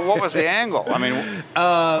 Well, what was the angle? I mean,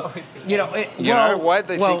 why did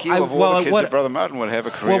they think you, of all the kids at Brother Martin, would have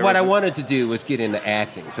a career? Well, what as I a- wanted to do was get into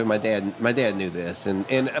acting. So my dad knew this,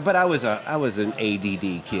 but I was an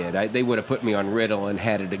ADD kid. They would have put me on Ritalin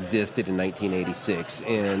had it existed in 1986,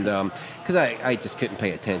 and because I just couldn't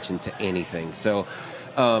pay attention to anything. So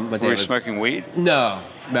my dad Were you was smoking weed? No,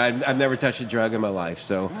 I've never touched a drug in my life.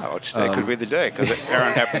 So Oh, today could be the day, because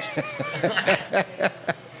Aaron happens to...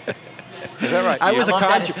 Is that right? I You- was a love that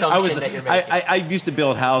contractor. assumption that you're making. I used to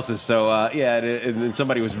build houses, so and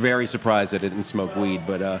somebody was very surprised that I didn't smoke weed.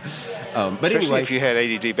 But Especially anyway, if you had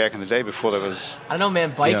ADD back in the day before there was... I don't know,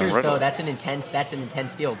 man. Bikers Yeah. though, that's an intense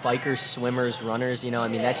deal. Bikers, swimmers, runners.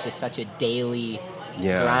 That's just such a daily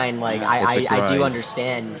grind. Like It's a I do grind.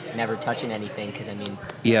 understand never touching anything, because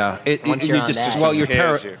yeah, Once you're on that. well,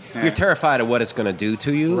 impairs you. Yeah. you're terrified of what it's going to do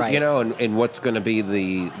to you, Right. and what's going to be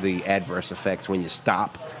the adverse effects when you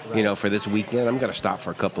stop. Right. For this weekend, I'm going to stop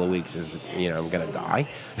for a couple of weeks. I'm going to die.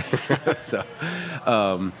 So,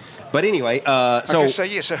 but anyway, So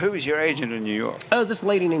who was your agent in New York? this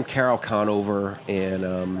lady named Carol Conover,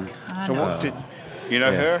 and So what did... You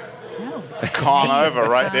know yeah. her? No. Conover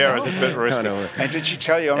right there is a bit risky. Conover. And did she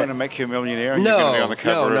tell you, I'm going to make you a millionaire and you're going to be on the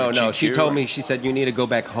cover of No. GQ? She told me, she said, you need to go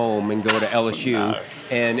back home and go to LSU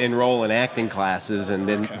and enroll in acting classes, and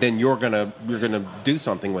then you're gonna do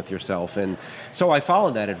something with yourself. And so I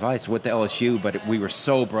followed that advice with the LSU, but we were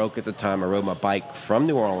so broke at the time. I rode my bike from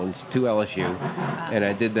New Orleans to LSU, and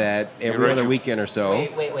I did that every rode other your- weekend or so.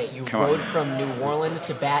 Wait. You Come on. rode from New Orleans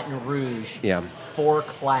to Baton Rouge Yeah. for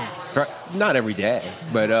class. Not every day,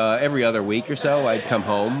 but every other week or so, I'd come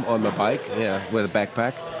home on my bike, with a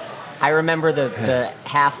backpack. I remember the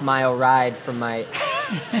half-mile ride from my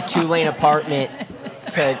 2-lane apartment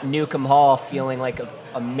to Newcomb Hall feeling like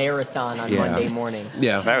a marathon on Monday mornings.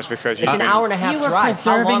 Yeah. That was because you It's an hour and a half You were drive. How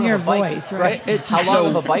preserving long your of a bike? voice, right? How long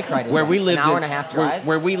of a bike ride is where that? we lived an hour in, and a half drive?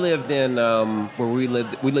 Where we lived in, we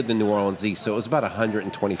lived in New Orleans East, so it was about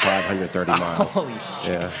 125, 130 miles. Holy shit.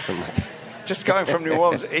 Yeah, something like that. just going from New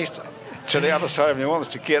Orleans east to the other side of New Orleans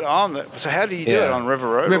to get on the. So how do you do it on River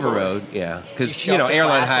Road? River Road, yeah, because You show up to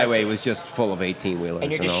Airline class, Highway like- was just full of 18-wheelers.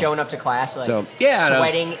 And you're just all. showing up to class like So, yeah, and I was-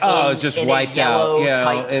 sweating oh, in, just in wiped a yellow out, yeah,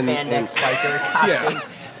 tight and- spandex biker costume,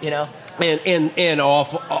 you know? And in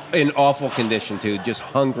awful condition too, just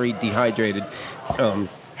hungry, dehydrated,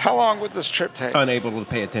 How long would this trip take? unable to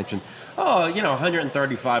pay attention. Oh,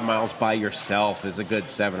 135 miles by yourself is a good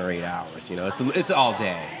 7 or 8 hours. It's all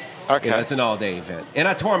day. Okay. It's an all-day event. And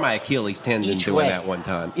I tore my Achilles tendon Each doing way. that one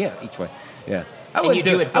time. Yeah, each way. Yeah. And you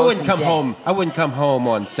do it I both wouldn't in come day. home. I wouldn't come home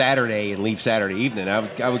on Saturday and leave Saturday evening.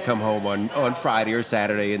 I would come home on Friday or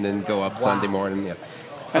Saturday and then go up Sunday morning. Yeah.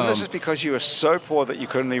 And this is because you were so poor that you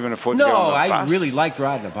couldn't even afford to No, go on the I bus? really liked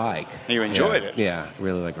riding a bike. You enjoyed it? Yeah,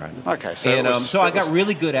 really liked riding a bike. Okay, so and it was- so I it got was-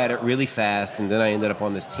 really good at it really fast, and then I ended up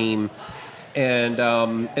on this team. And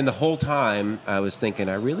the whole time I was thinking,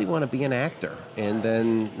 I really want to be an actor. And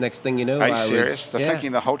then next thing you know, Are you I serious? was They're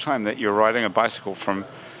thinking the whole time that you're riding a bicycle from New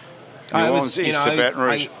I was- Orleans east to Baton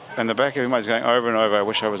Rouge, and the back of your mind's going over and over, I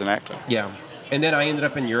wish I was an actor. Yeah. And then I ended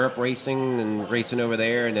up in Europe racing over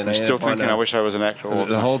there, and then I'm I ended still up on thinking, I wish I was an actor all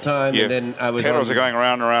the whole time. Yeah. And then I was pedals on- are going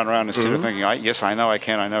around and around and around instead of thinking, yes, I know I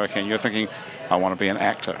can. You're thinking, I want to be an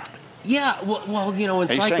actor. Yeah, well, in Are you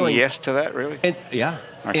cycling. saying yes to that, really? Yeah.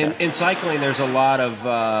 Okay. In cycling, there's a lot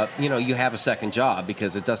of, you have a second job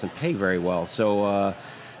because it doesn't pay very well. So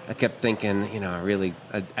I kept thinking,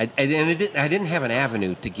 I didn't have an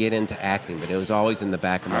avenue to get into acting, but it was always in the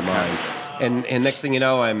back of my mind. And next thing you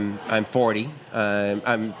know, I'm 40.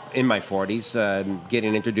 I'm in my 40s,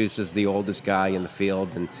 getting introduced as the oldest guy in the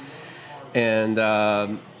field, and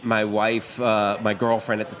my wife, my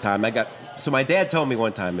girlfriend at the time, So my dad told me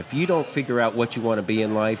one time, if you don't figure out what you want to be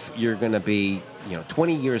in life, you're going to be,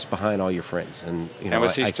 20 years behind all your friends. And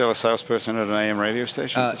was he still a salesperson at an AM radio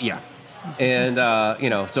station? Yeah. And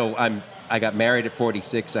so I got married at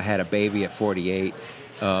 46. I had a baby at 48.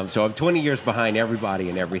 So I'm 20 years behind everybody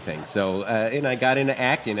and everything. So and I got into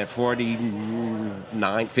acting at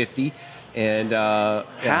 49, 50. And How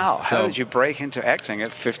did you break into acting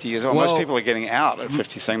at 50 years old? Most people are getting out at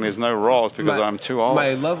 50 saying there's no roles because I'm too old.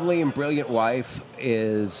 My lovely and brilliant wife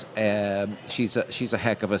is she's a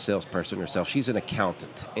heck of a salesperson herself. She's an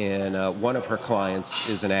accountant, and one of her clients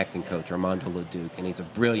is an acting coach, Armando LeDuc, and he's a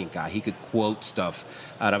brilliant guy. He could quote stuff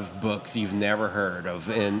out of books you've never heard of,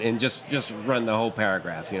 and just run the whole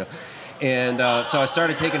paragraph, And so I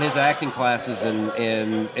started taking his acting classes,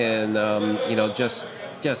 and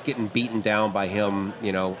just getting beaten down by him,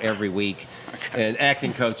 every week. Okay. And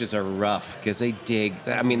acting coaches are rough because they dig.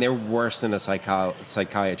 I mean, they're worse than a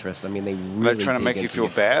psychiatrist. I mean, they really. They're trying to make you feel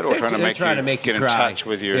bad, or trying to make you get in touch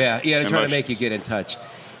with your they're emotions. trying to make you get in touch.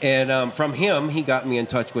 And from him, he got me in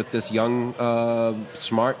touch with this young,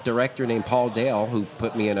 smart director named Paul Dale, who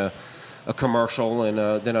put me in a commercial, and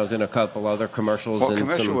then I was in a couple other commercials. What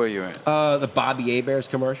commercial were you in? The Bobby Heberts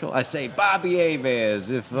commercial. I say Bobby Heberts.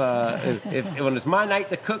 If when it's my night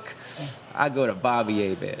to cook, I go to Bobby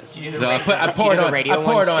Heberts. So I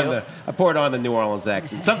poured on the New Orleans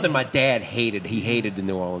accent. Something my dad hated. He hated the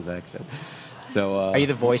New Orleans accent. So are you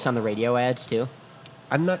the voice on the radio ads too?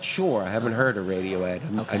 I'm not sure. I haven't heard a radio ad.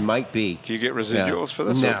 Okay. I might be. Do you get residuals for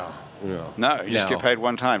this? No. No, you just get paid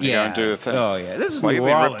one time to go and do the thing. Oh, yeah. This is Well, New you've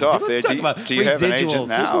been Orleans. ripped off We're there. talking about Do you have an residuals. agent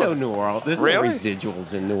now? There's no New Orleans. There's Really? no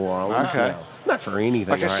residuals in New Orleans. Okay. No. Not for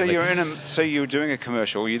anything. Okay, so hardly. so you were doing a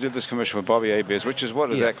commercial. You did this commercial for Bobby Heberts, which is what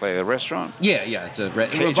exactly? A restaurant? Yeah, it's a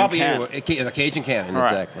Cajun Bobby Cannon. a Cajun Cannon, All right.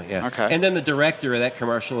 exactly. Yeah. Okay. And then the director of that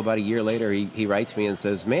commercial, about a year later, he writes me and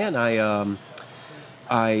says, "Man,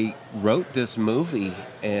 I wrote this movie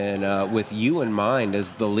and with you in mind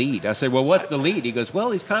as the lead." I said, "Well, what's the lead?" He goes,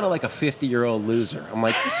 "Well, he's kind of like a 50-year-old loser." I'm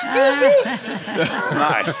like, "Excuse me."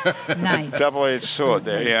 Nice. It's a double-edged sword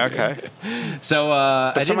there. Yeah, okay. So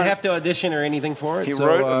I didn't someone- have to audition or anything for it. He so,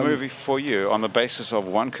 wrote a movie for you on the basis of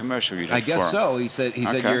one commercial you did I for guess him. so. He said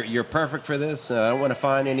Okay. you're perfect for this. I don't want to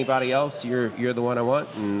find anybody else. You're the one I want.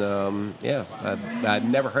 And I've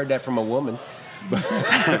never heard that from a woman.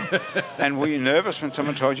 And were you nervous when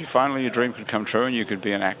someone told you finally your dream could come true and you could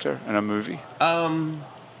be an actor in a movie? I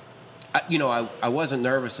wasn't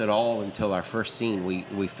nervous at all until our first scene.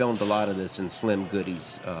 We filmed a lot of this in Slim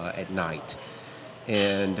Goodies at night.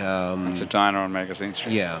 And It's a diner on Magazine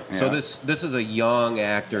Street. yeah. So this is a young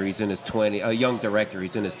actor. He's in his 20s. A young director.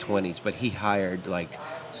 He's in his 20s. But he hired like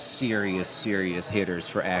serious hitters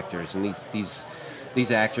for actors. And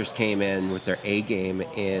these actors came in with their A game,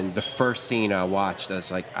 and the first scene I watched, I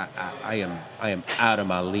was like, I am out of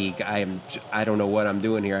my league. I don't know what I'm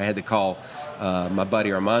doing here. I had to call my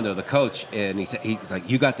buddy Armando, the coach, and he's like,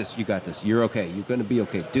 you got this, you're okay, you're gonna be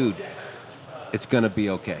okay, dude. It's gonna be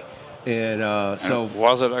okay. And so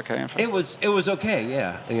was it okay? In fact? It was okay.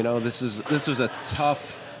 Yeah, this was a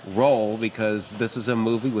tough role because this is a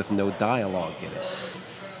movie with no dialogue in it.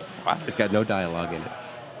 Wow. It's got no dialogue in it.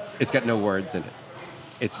 It's got no words in it.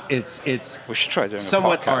 It's we should try doing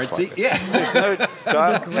somewhat a podcast artsy. like Yeah, there's no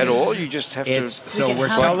dialogue at all. You just have to. So we're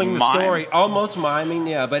hum. telling the Mime. story, almost miming.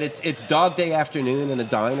 Yeah, but it's Dog Day Afternoon in a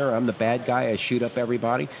diner. I'm the bad guy. I shoot up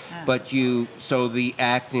everybody. But so the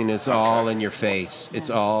acting is all in your face.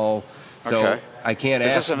 It's all. So Okay. I can't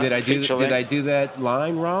Is ask. this a Did feature-length? I do that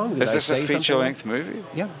line wrong? Did Is I this a say something feature-length wrong? movie?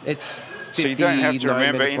 Yeah, it's. So you don't have to 59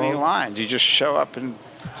 remember minutes any long. lines. You just show up and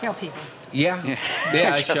Kill people. Yeah,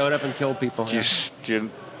 I Just- showed up and killed people. do yeah. you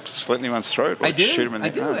slit anyone's throat or I do. shoot him in the I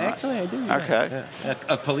do. oh, nice. Actually, I do. Yeah, Okay. yeah.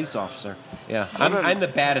 A police officer. Yeah. What I'm the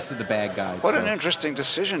baddest of the bad guys. What so. an interesting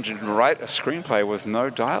decision to write a screenplay with no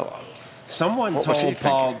dialogue. Someone What was he told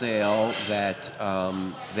Paul thinking? Dale that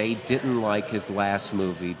they didn't like his last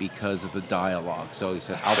movie because of the dialogue. So he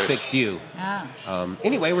said, "I'll There's- fix you." Ah.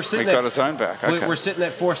 Anyway, we're sitting. We got his own back. Okay. We're sitting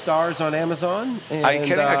at 4 stars on Amazon. And, Are you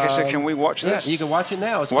kidding? Okay, so can we watch this? Yeah, you can watch it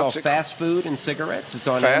now. It's What's called it- Fast Food and Cigarettes. It's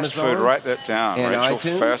on Fast Amazon. food, write that down. And Rachel,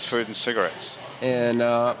 iTunes. fast food and cigarettes. And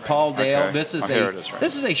Paul Dale, Okay. this is Here it is, right.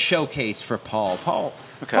 this is a showcase for Paul. Paul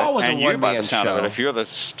Okay. was and a you, by one-man the sound show. of it, if you're the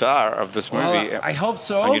star of this movie, Well, I hope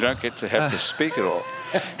so. and you don't get to have to speak at all.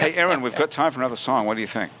 Hey, Erin, we've got time for another song. What do you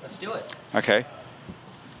think? Let's do it. Okay.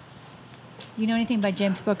 You know anything about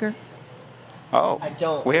James Booker? Oh, I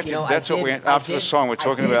don't. We have you to. know, That's I what we. did- After I the did- song, we're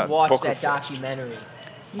talking I did about watch Booker that Fest. documentary.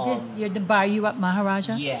 You did. You're the Bar You Up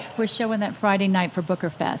Maharaja? Yeah. We're showing that Friday night for Booker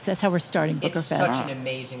Fest. That's how we're starting Booker It's Fest. such an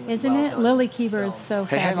amazing, Isn't well it? done Lily Keever film. is so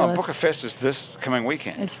Hey, hang fabulous. on. Booker Fest is this coming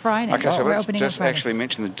weekend. It's Friday. Okay, so We're let's opening on just Friday. actually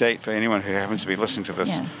mention the date for anyone who happens to be listening to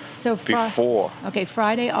this Yeah. So before. Okay,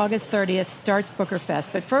 Friday, August 30th starts Booker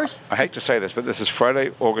Fest. But first, I hate to say this, but this is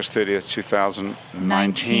Friday, August 30th,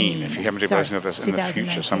 2019. If you happen to be Sorry, listening to this in the future,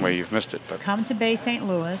 2019. somewhere you've missed it. But come to Bay St.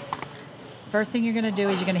 Louis. First thing you're going to do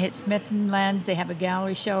is you're going to hit Smith & Lens. They have a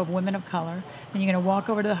gallery show of women of color. Then you're going to walk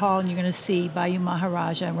over to the hall and you're going to see Bayou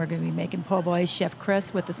Maharaja. And we're going to be making po' boys. Chef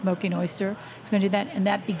Chris with the smoking oyster is going to do that. And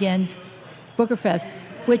that begins Booker Fest,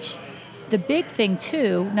 which the big thing,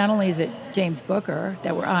 too, not only is it James Booker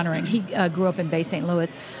that we're honoring. He grew up in Bay St.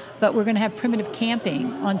 Louis. But we're going to have primitive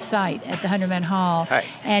camping on site at the 100-Man Hall. Hey,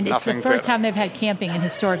 and it's the nothing first better. time they've had camping in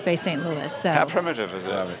historic Bay St. Louis. So how primitive is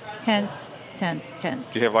it? tents.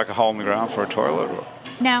 Do you have like a hole in the ground for a toilet? Or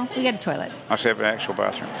No, we got a toilet. actually have an actual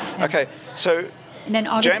bathroom. Yeah. Okay, so And then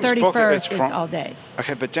August James Booker 31st is is from- all day.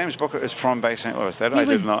 okay, but James Booker is from Bay St. Louis. That He I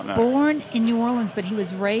was did not know. born in New Orleans, but he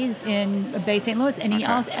was raised in Bay St. Louis, and he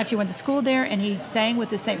Okay. also actually went to school there, and he sang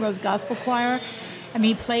with the St. Rose Gospel Choir. I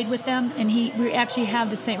mean, he played with them, and we actually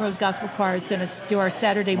have the St. Rose Gospel Choir is going to do our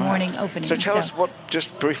Saturday morning opening. So tell us what,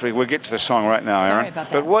 just briefly, we'll get to the song right now, Sorry Aaron.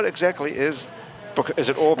 about that. But what exactly is Booker? Is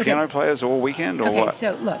it all piano players all weekend or Okay, what?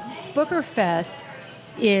 so look, Booker Fest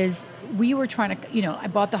is, we were trying to, I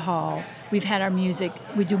bought the hall. We've had our music.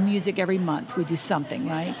 We do music every month. We do something,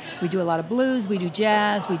 right? We do a lot of blues. We do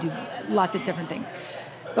jazz. We do lots of different things.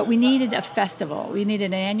 But we needed a festival. We needed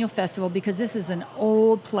an annual festival because this is an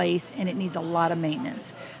old place and it needs a lot of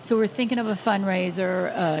maintenance. So we're thinking of a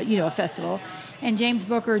fundraiser, a festival. And James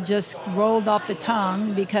Booker just rolled off the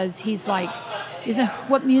tongue because he's like,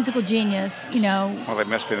 what musical genius, Well, they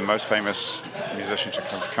must be the most famous musicians to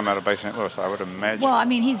come out of Bay St. Louis, I would imagine. Well, I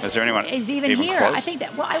mean, Is there anyone is even here. close? I think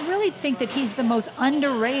that. Well, I really think that he's the most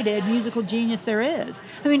underrated musical genius there is.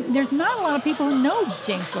 I mean, there's not a lot of people who know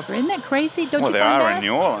James Booker. Isn't that crazy? Don't Well, you there find are that? in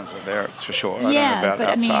New Orleans, there it's for sure. I don't know Yeah, about but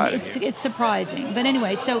I mean, outside it's of here. it's surprising. But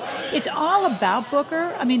anyway, so it's all about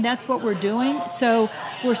Booker. I mean, that's what we're doing. So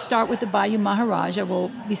we'll start with the Bayou Maharaja. We'll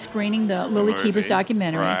be screening the Lily movie, Keever's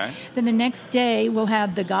documentary. right. Then the next day we'll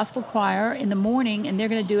have the gospel choir in the morning, and they're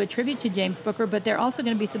going to do a tribute to James Booker. But there are also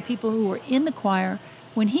going to be some people who were in the choir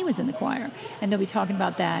when he was in the choir, and they'll be talking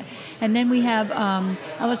about that. And then we have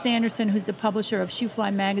Ellis Anderson, who's the publisher of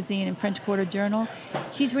Shoefly Magazine and French Quarter Journal.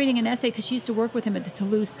 She's reading an essay because she used to work with him at the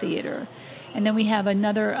Toulouse Theater. And then we have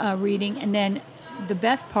another reading, and then the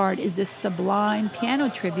best part is this sublime piano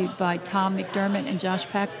tribute by Tom McDermott and Josh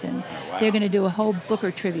Paxton. wow. They're going to do a whole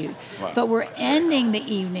Booker tribute. Wow, But we're that's very ending the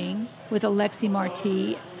evening with Alexi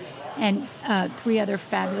Marti and 3 other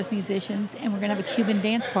fabulous musicians, and we're going to have a Cuban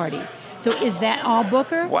dance party. So is that all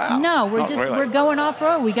Booker? Wow. No, Not really. we're going off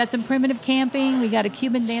road. We got some primitive camping. We got a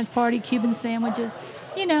Cuban dance party, Cuban sandwiches.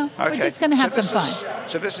 You know, we're just going to have some fun.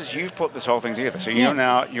 So this is you've put this whole thing together. So Yes.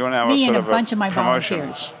 you're now Me a sort and a of bunch of my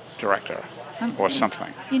promotions volunteers. director or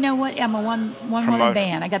something. You know what? I'm a one woman Promoter.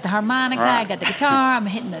 band. I got the harmonica, Right. I got the guitar, I'm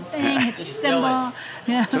hitting the thing, hit the cymbal.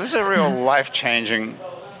 Yeah. So this is a real life-changing.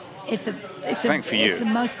 It's thing for you. It's the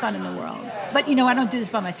most fun in the world. But you know, I don't do this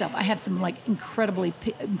by myself. I have some like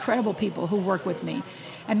incredible people who work with me.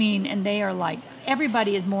 I mean, and they are like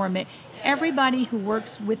everybody is more. Everybody who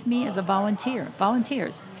works with me as a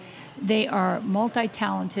volunteers. They are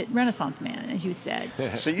multi-talented Renaissance man, as you said.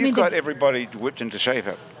 So you've got everybody whipped into shape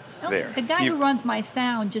up there. The guy who runs my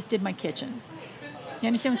sound just did my kitchen. You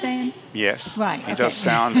understand what I'm saying? Yes. Right. He okay. does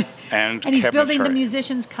sound and And he's building the cabinetry.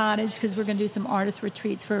 musicians' cottage because we're going to do some artist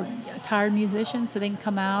retreats for tired musicians so they can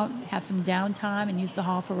come out, have some downtime, and use the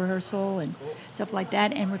hall for rehearsal and stuff like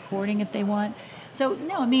that, and recording if they want. So,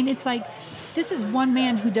 no, I mean, it's like this is one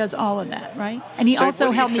man who does all of that, right? And he So also what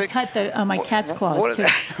do you helped me think- cut my cat's claws,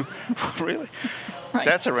 too. Really? Right.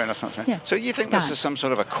 That's a Renaissance man. Yeah. So you think this Scott. is some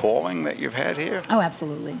sort of a calling that you've had here? Oh,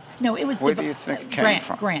 absolutely. No, it was Where do you think it came Grant,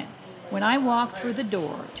 from? Grant. When I walked through the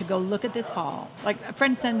door to go look at this hall, like a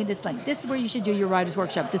friend sent me this link. This is where you should do your writer's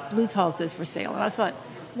workshop. This blues hall says for sale. And I thought,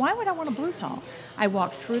 why would I want a blues hall? I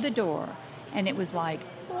walked through the door, and it was like,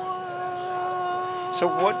 whoa. So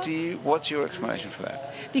what's your explanation for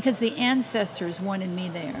that? Because the ancestors wanted me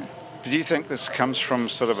there. Do you think this comes from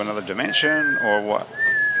sort of another dimension or what?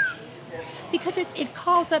 Because it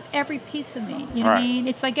calls up every piece of me. You know what I Right. mean?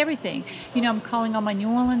 It's like everything. You know, I'm calling all my New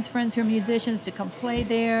Orleans friends who are musicians to come play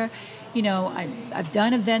there. You know, I've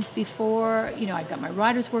done events before. You know, I've got my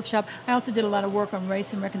writer's workshop. I also did a lot of work on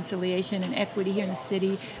race and reconciliation and equity here in the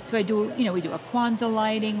city. So I do, you know, we do a Kwanzaa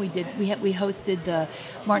lighting. We hosted the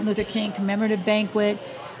Martin Luther King commemorative banquet.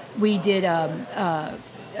 We did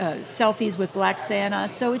selfies with Black Santa.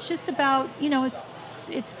 So it's just about, you know,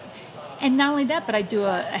 it's and not only that, but I do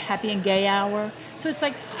a happy and gay hour. So it's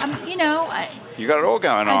like, you know, You got it all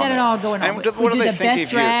going on. I got it all going on. And We what do do they the think best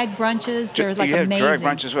of you? drag brunches. They're like you have amazing. drag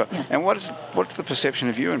brunch as well. Yeah. And what's the perception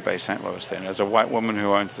of you in Bay St. Louis then, as a white woman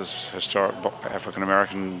who owns this historic African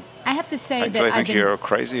American? I have to say Do that they I've think been. you're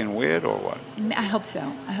crazy and weird or what? I hope so.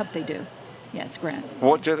 I hope they do. Yes, Grant.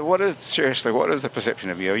 What is the perception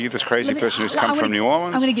of you? Are you this crazy Let me- person who's I'm come gonna- from New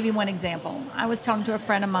Orleans? I'm going to give you one example. I was talking to a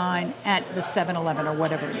friend of mine at the 7-Eleven or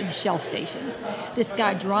whatever, the Shell station. This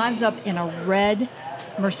guy drives up in a red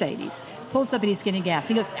Mercedes, pulls up and he's getting gas.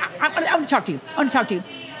 He goes, I want to talk to you. I want to talk to you.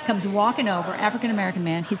 Comes walking over, African-American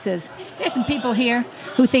man. He says, there's some people here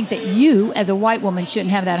who think that you, as a white woman,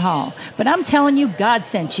 shouldn't have that hall. But I'm telling you, God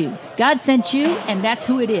sent you. God sent you, and that's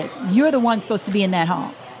who it is. You're the one supposed to be in that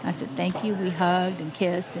hall. I said, thank you. We hugged and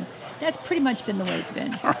kissed, and that's pretty much been the way it's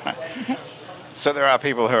been. Okay? So there are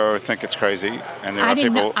people who think it's crazy, and there are I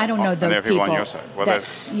people. don't know and those there are people on people. your side. Well, that-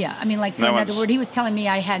 yeah, I mean, like saying no another one's- word. He was telling me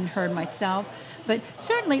I hadn't heard myself, but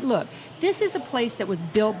certainly, look, this is a place that was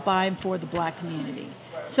built by and for the black community.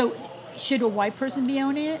 So, should a white person be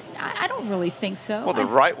owning it? I don't really think so. well, the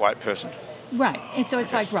right white person. Right, and so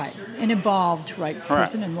it's like an evolved right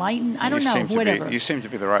person, enlightened. I don't You know, seem to whatever. you seem to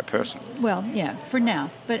be the right person. Well, yeah, for now,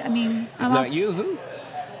 but I mean, If not you, who?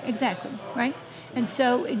 Exactly, right? And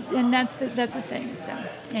so, and that's the thing. So,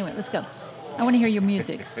 anyway, let's go. I want to hear your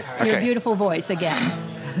music, your Okay. beautiful voice again.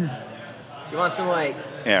 You want some like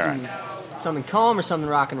Yeah, something calm or something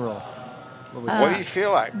rock and roll? What do you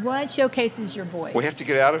feel like? What showcases your voice? We have to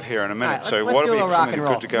get out of here in a minute. All right, so let's what do would a be rock something and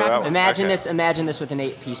roll. good to go Rock out and with? Imagine Okay. this. Imagine this with an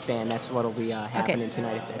 8-piece band. That's what'll be happening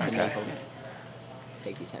tonight at the Okay. Maple.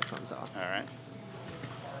 Take these headphones off. All right.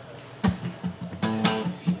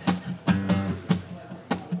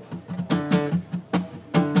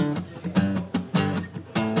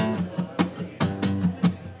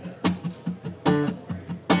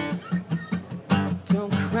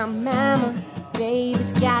 Don't cry, mama,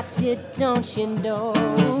 baby's got you, don't you know?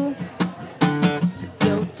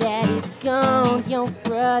 Your daddy's gone, your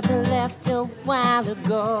brother left a while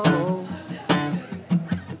ago.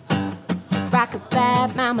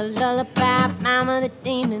 Rock-a-bye, mama, lullaby, mama, the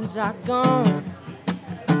demons are gone.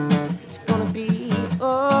 It's gonna be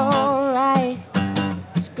alright,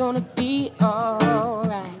 it's gonna be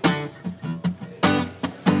alright.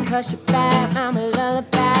 Hush your back, mama,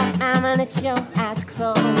 lullaby, mama, let your eyes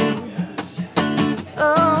close.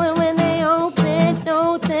 Oh, and when they open,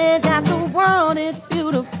 know that the world is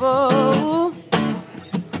beautiful.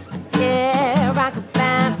 Yeah,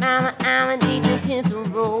 rock-a-bye, mama, I'ma need to hit the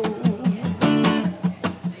road.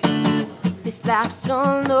 This life's so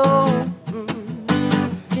long,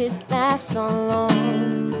 this life's so long.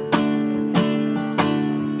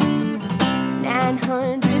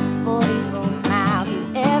 944 miles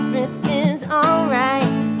and everything's alright.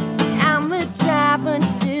 I'ma drive until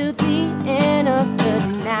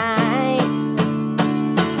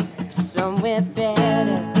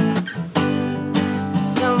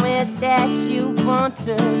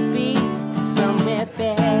be somewhere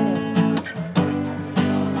better.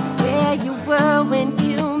 Where you were when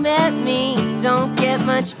you met me don't get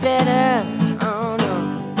much better. Oh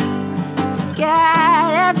no,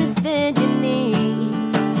 got everything you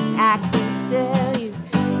need. I can sell you,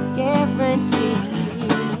 guarantee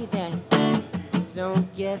that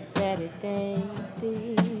don't get better than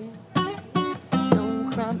this.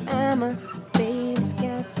 Don't cry, mama, baby's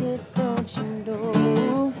got you, don't you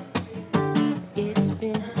know? It's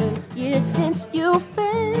been a year since you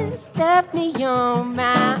first left me on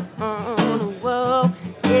my own. Whoa,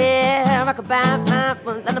 yeah, rock-a-bye, my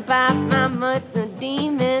lullaby, my mother,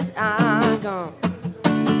 demons are gone.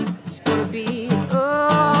 It's gonna be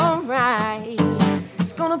alright.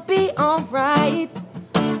 It's gonna be alright.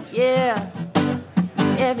 Yeah.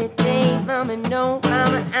 Every day, mama, no,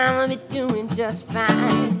 mama, I'ma be doing just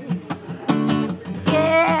fine.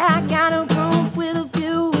 Yeah, I got a room with a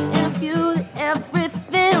view and a view that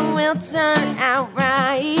everything will turn out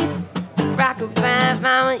right. Rock-a-bye,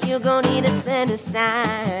 mama, you're gonna need to send a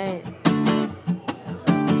sign.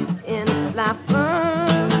 In this life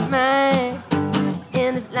of mine,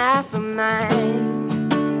 in this life of mine.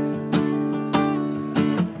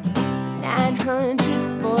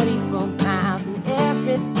 944 miles and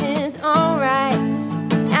everything's alright.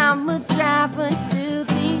 I'm a driver to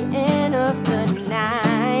the end of the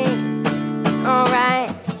night.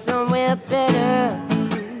 Alright, somewhere better,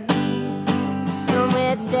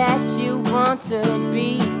 somewhere that you want to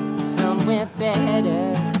be, somewhere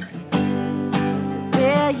better.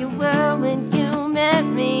 Where you were when you met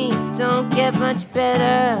me don't get much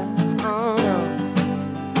better. Oh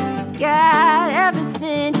no, got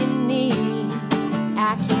everything you need.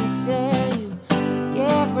 I can tell you,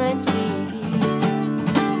 guarantee.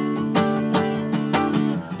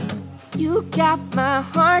 You got my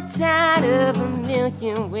heart tied of a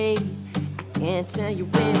million ways. I can't tell you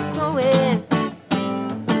where it's going.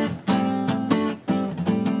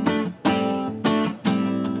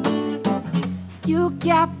 You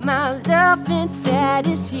got my loving that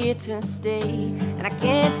is here to stay, and I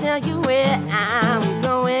can't tell you where I'm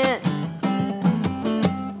going.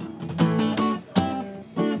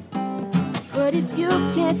 But if you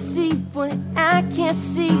can't see what I can't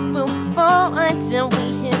see, we'll fall until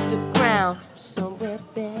we hit the ground. Somewhere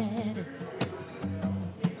better,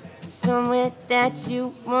 somewhere that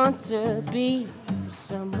you want to be,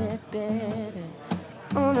 somewhere better.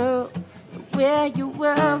 Oh no, where you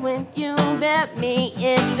were when you met me,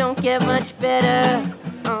 it don't get much better.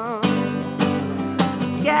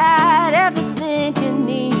 Got everything you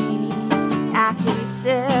need, I can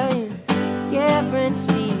tell you,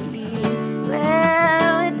 guarantee.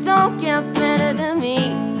 Well, it don't get better than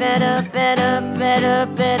me. Better, better, better,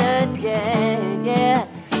 better, yeah, yeah.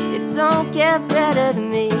 It don't get better than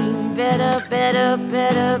me. Better, better,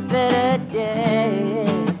 better, better, yeah.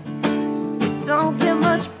 It don't get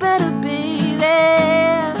much better, baby.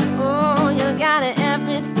 Oh, you got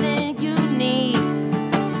everything you need.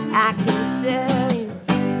 I can tell you,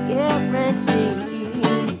 guarantee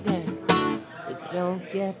that it don't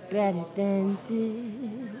get better than this.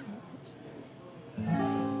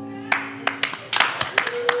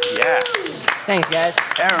 Yes. Thanks, guys.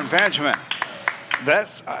 Aaron Benjamin.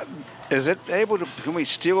 That's is it able to? Can we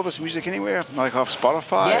steal this music anywhere, like off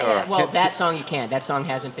Spotify? Yeah. Or? Well, that song you can. That song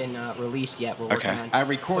hasn't been released yet. We're working on. I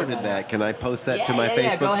recorded that. Can I post that to my Yeah,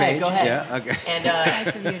 Facebook page? Go ahead. Yeah. Okay. And Nice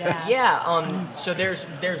of you to ask. yeah. So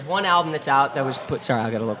there's one album that's out that was put. Sorry,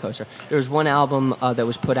 I'll get a little closer. There was one album that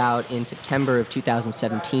was put out in September of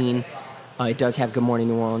 2017. It does have "Good Morning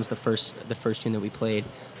New Orleans," the first tune that we played.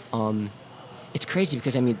 It's crazy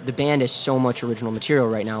because, I mean, the band has so much original material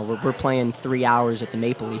right now. We're playing 3 hours at the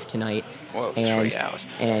Maple Leaf tonight. Well, and, 3 hours.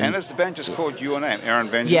 And is the band just called your name, Aaron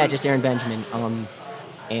Benjamin? Yeah, just Aaron Benjamin.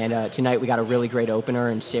 And tonight we got a really great opener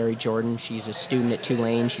in Sari Jordan. She's a student at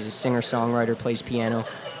Tulane. She's a singer-songwriter, plays piano,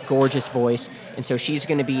 gorgeous voice. And so she's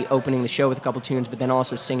going to be opening the show with a couple tunes, but then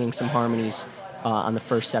also singing some harmonies on the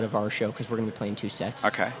first set of our show because we're going to be playing 2 sets.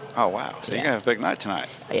 Okay. Oh, wow. So you're going to have a big night tonight.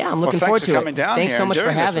 Yeah, I'm looking forward to it. Thanks for coming down Thanks here so and much doing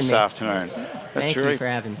for having this me. afternoon. Thank you for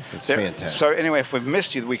having me. It's fantastic. So anyway, if we've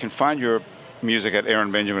missed you, we can find your music at Aaron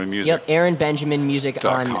Benjamin Music. Yep, Aaron Benjamin Music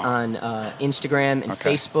on .com. Instagram and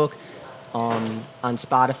Okay. Facebook. On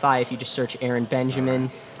Spotify, if you just search Aaron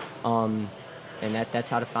Benjamin, and that's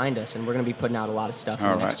how to find us. And we're going to be putting out a lot of stuff in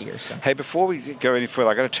the next year. So. Hey, before we go any further,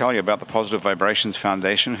 I got to tell you about the Positive Vibrations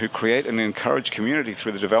Foundation, who create and encourage community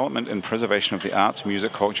through the development and preservation of the arts,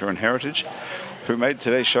 music, culture, and heritage. who made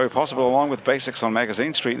today's show possible, along with Basics on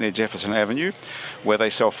Magazine Street near Jefferson Avenue, where they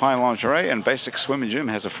sell fine lingerie, and Basics Swim and Gym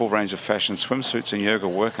has a full range of fashion swimsuits and yoga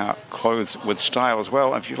workout clothes with style as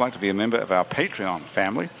well. And if you'd like to be a member of our Patreon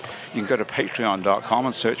family, you can go to patreon.com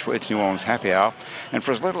and search for It's New Orleans Happy Hour. And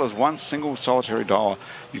for as little as one single solitary dollar,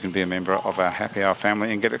 you can be a member of our Happy Hour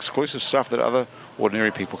family and get exclusive stuff that other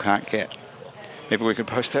ordinary people can't get. Maybe we could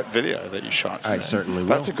post that video that you shot. I certainly will.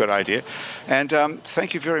 That's a good idea. And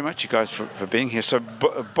thank you very much, you guys, for being here. So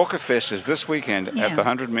Booker Fest is this weekend at the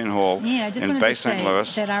 100 Men Hall in Bay St.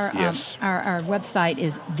 Louis. That our website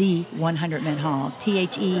is the 100 Men Hall.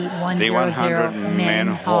 THE100 The 100 Men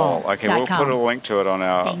Hall. Okay, we'll put a link to it on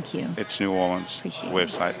our Thank you. It's New Orleans Appreciate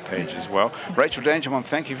website page as well. Rachel Dangermond,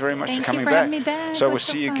 thank you very much Thank for coming you for back. having me back. So It we'll was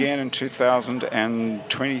so see you fun. again in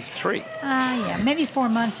 2023. Yeah, maybe 4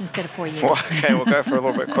 months instead of 4 years. Okay, we'll go for a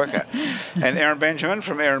little bit quicker. And Aaron Benjamin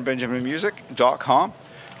from AaronBenjaminMusic.com.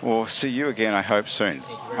 We'll see you again, I hope, soon.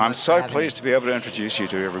 I'm so pleased to be able to introduce you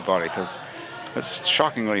to everybody because it's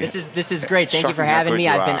shockingly. This is great. Thank you for shocking how having good me.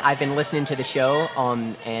 you I've are. been listening to the show,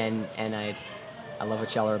 and I love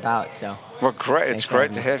what y'all are about. So. Well, great. It's Thanks for great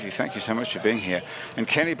having to me. have you. Thank you so much for being here. And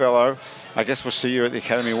Kenny Bellau, I guess we'll see you at the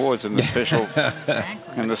Academy Awards in the special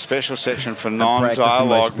section for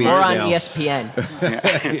non-dialogue speech. Or on Yeah. ESPN.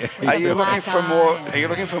 Are you looking for more? Are you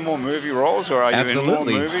looking for more movie roles, or are you in more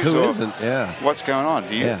Absolutely. movies? Who or isn't? Yeah. What's going on?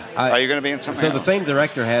 Do you? Yeah. Are you going to be in something So else? the same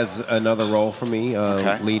director has another role for me,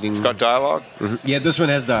 Okay. leading. It's got dialogue. Yeah, this one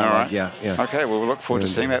has All dialogue. right. Yeah. Okay. Well, we look forward to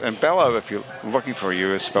seeing that. And Bellau, if you're looking for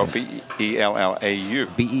you, is spelled Bellau.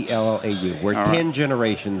 Bellau. We're All right. 10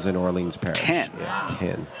 generations in Orleans Parish. 10? Yeah,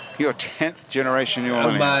 10. You're 10th generation New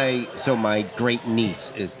Orleans. So my great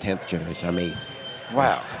niece is 10th generation. I'm 8th.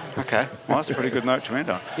 Wow. Okay. Well, that's a pretty good note to end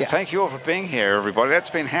on. Yeah. Thank you all for being here, everybody. That's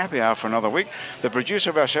been Happy Hour for another week. The producer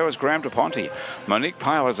of our show is Graham DePonte. Monique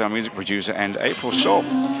Pyle is our music producer, and April Stolf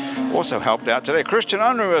also helped out today. Christian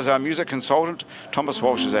Unruh is our music consultant. Thomas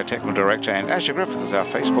Walsh is our technical director, and Asher Griffith is our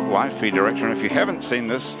Facebook live feed director. And if you haven't seen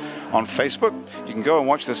this on Facebook, you can go and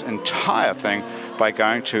watch this entire thing by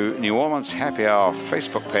going to New Orleans Happy Hour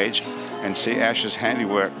Facebook page and see Asher's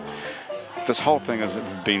handiwork. This whole thing has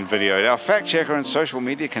been videoed. Our fact checker and social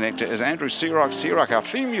media connector is Andrew Searock. Our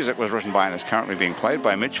theme music was written by and is currently being played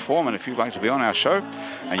by Mitch Foreman. If you'd like to be on our show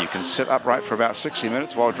and you can sit upright for about 60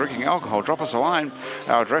 minutes while drinking alcohol, drop us a line.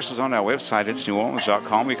 Our address is on our website,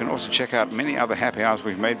 itsneworleans.com. You can also check out many other happy hours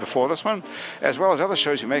we've made before this one, as well as other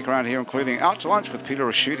shows we make around here, including Out to Lunch with Peter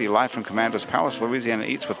Raschuti, live from Commander's Palace, Louisiana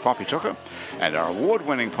Eats with Poppy Tucker, and our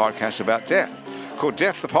award-winning podcast about death, called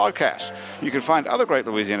Death the Podcast. You can find other great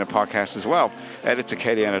Louisiana podcasts as well at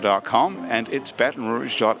itsacadiana.com and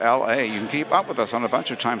itsbatonrouge.la. You can keep up with us on a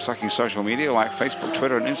bunch of time-sucking social media like Facebook,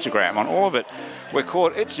 Twitter, and Instagram. On all of it, we're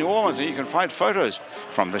called It's New Orleans, and you can find photos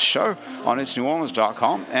from this show on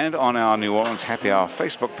itsneworleans.com and on our New Orleans Happy Hour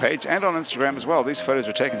Facebook page and on Instagram as well. These photos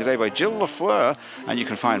were taken today by Jill LaFleur, and you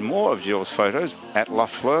can find more of Jill's photos at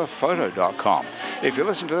lafleurphoto.com. If you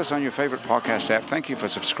listen to this on your favorite podcast app, thank you for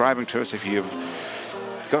subscribing to us. If you've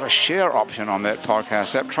got a share option on that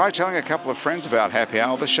podcast app, try telling a couple of friends about Happy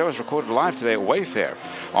Hour. This show is recorded live today at Wayfair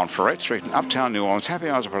on Ferret Street in Uptown New Orleans. Happy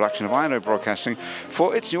Hour is a production of INO Broadcasting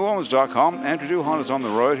for itsneworleans.com. Andrew Duhon is on the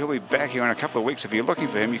road. He'll be back here in a couple of weeks. If you're looking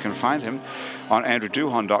for him, you can find him on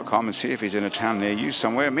andrewduhon.com and see if he's in a town near you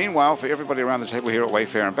somewhere. Meanwhile, for everybody around the table here at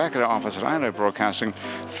Wayfair and back at our office at INO Broadcasting,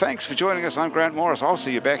 thanks for joining us. I'm Grant Morris. I'll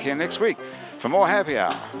see you back here next week for more Happy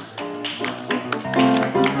Hour.